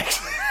you, Alex.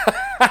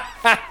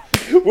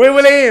 We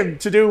will aim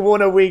to do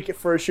one a week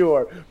for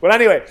sure. But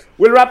anyway,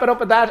 we'll wrap it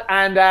up at that.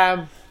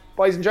 And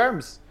boys and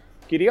germs,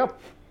 giddy up.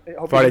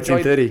 Friday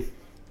 10:30.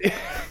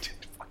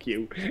 Fuck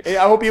you.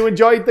 I hope you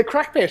enjoyed the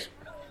crack pit.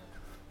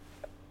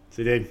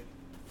 See you, dude.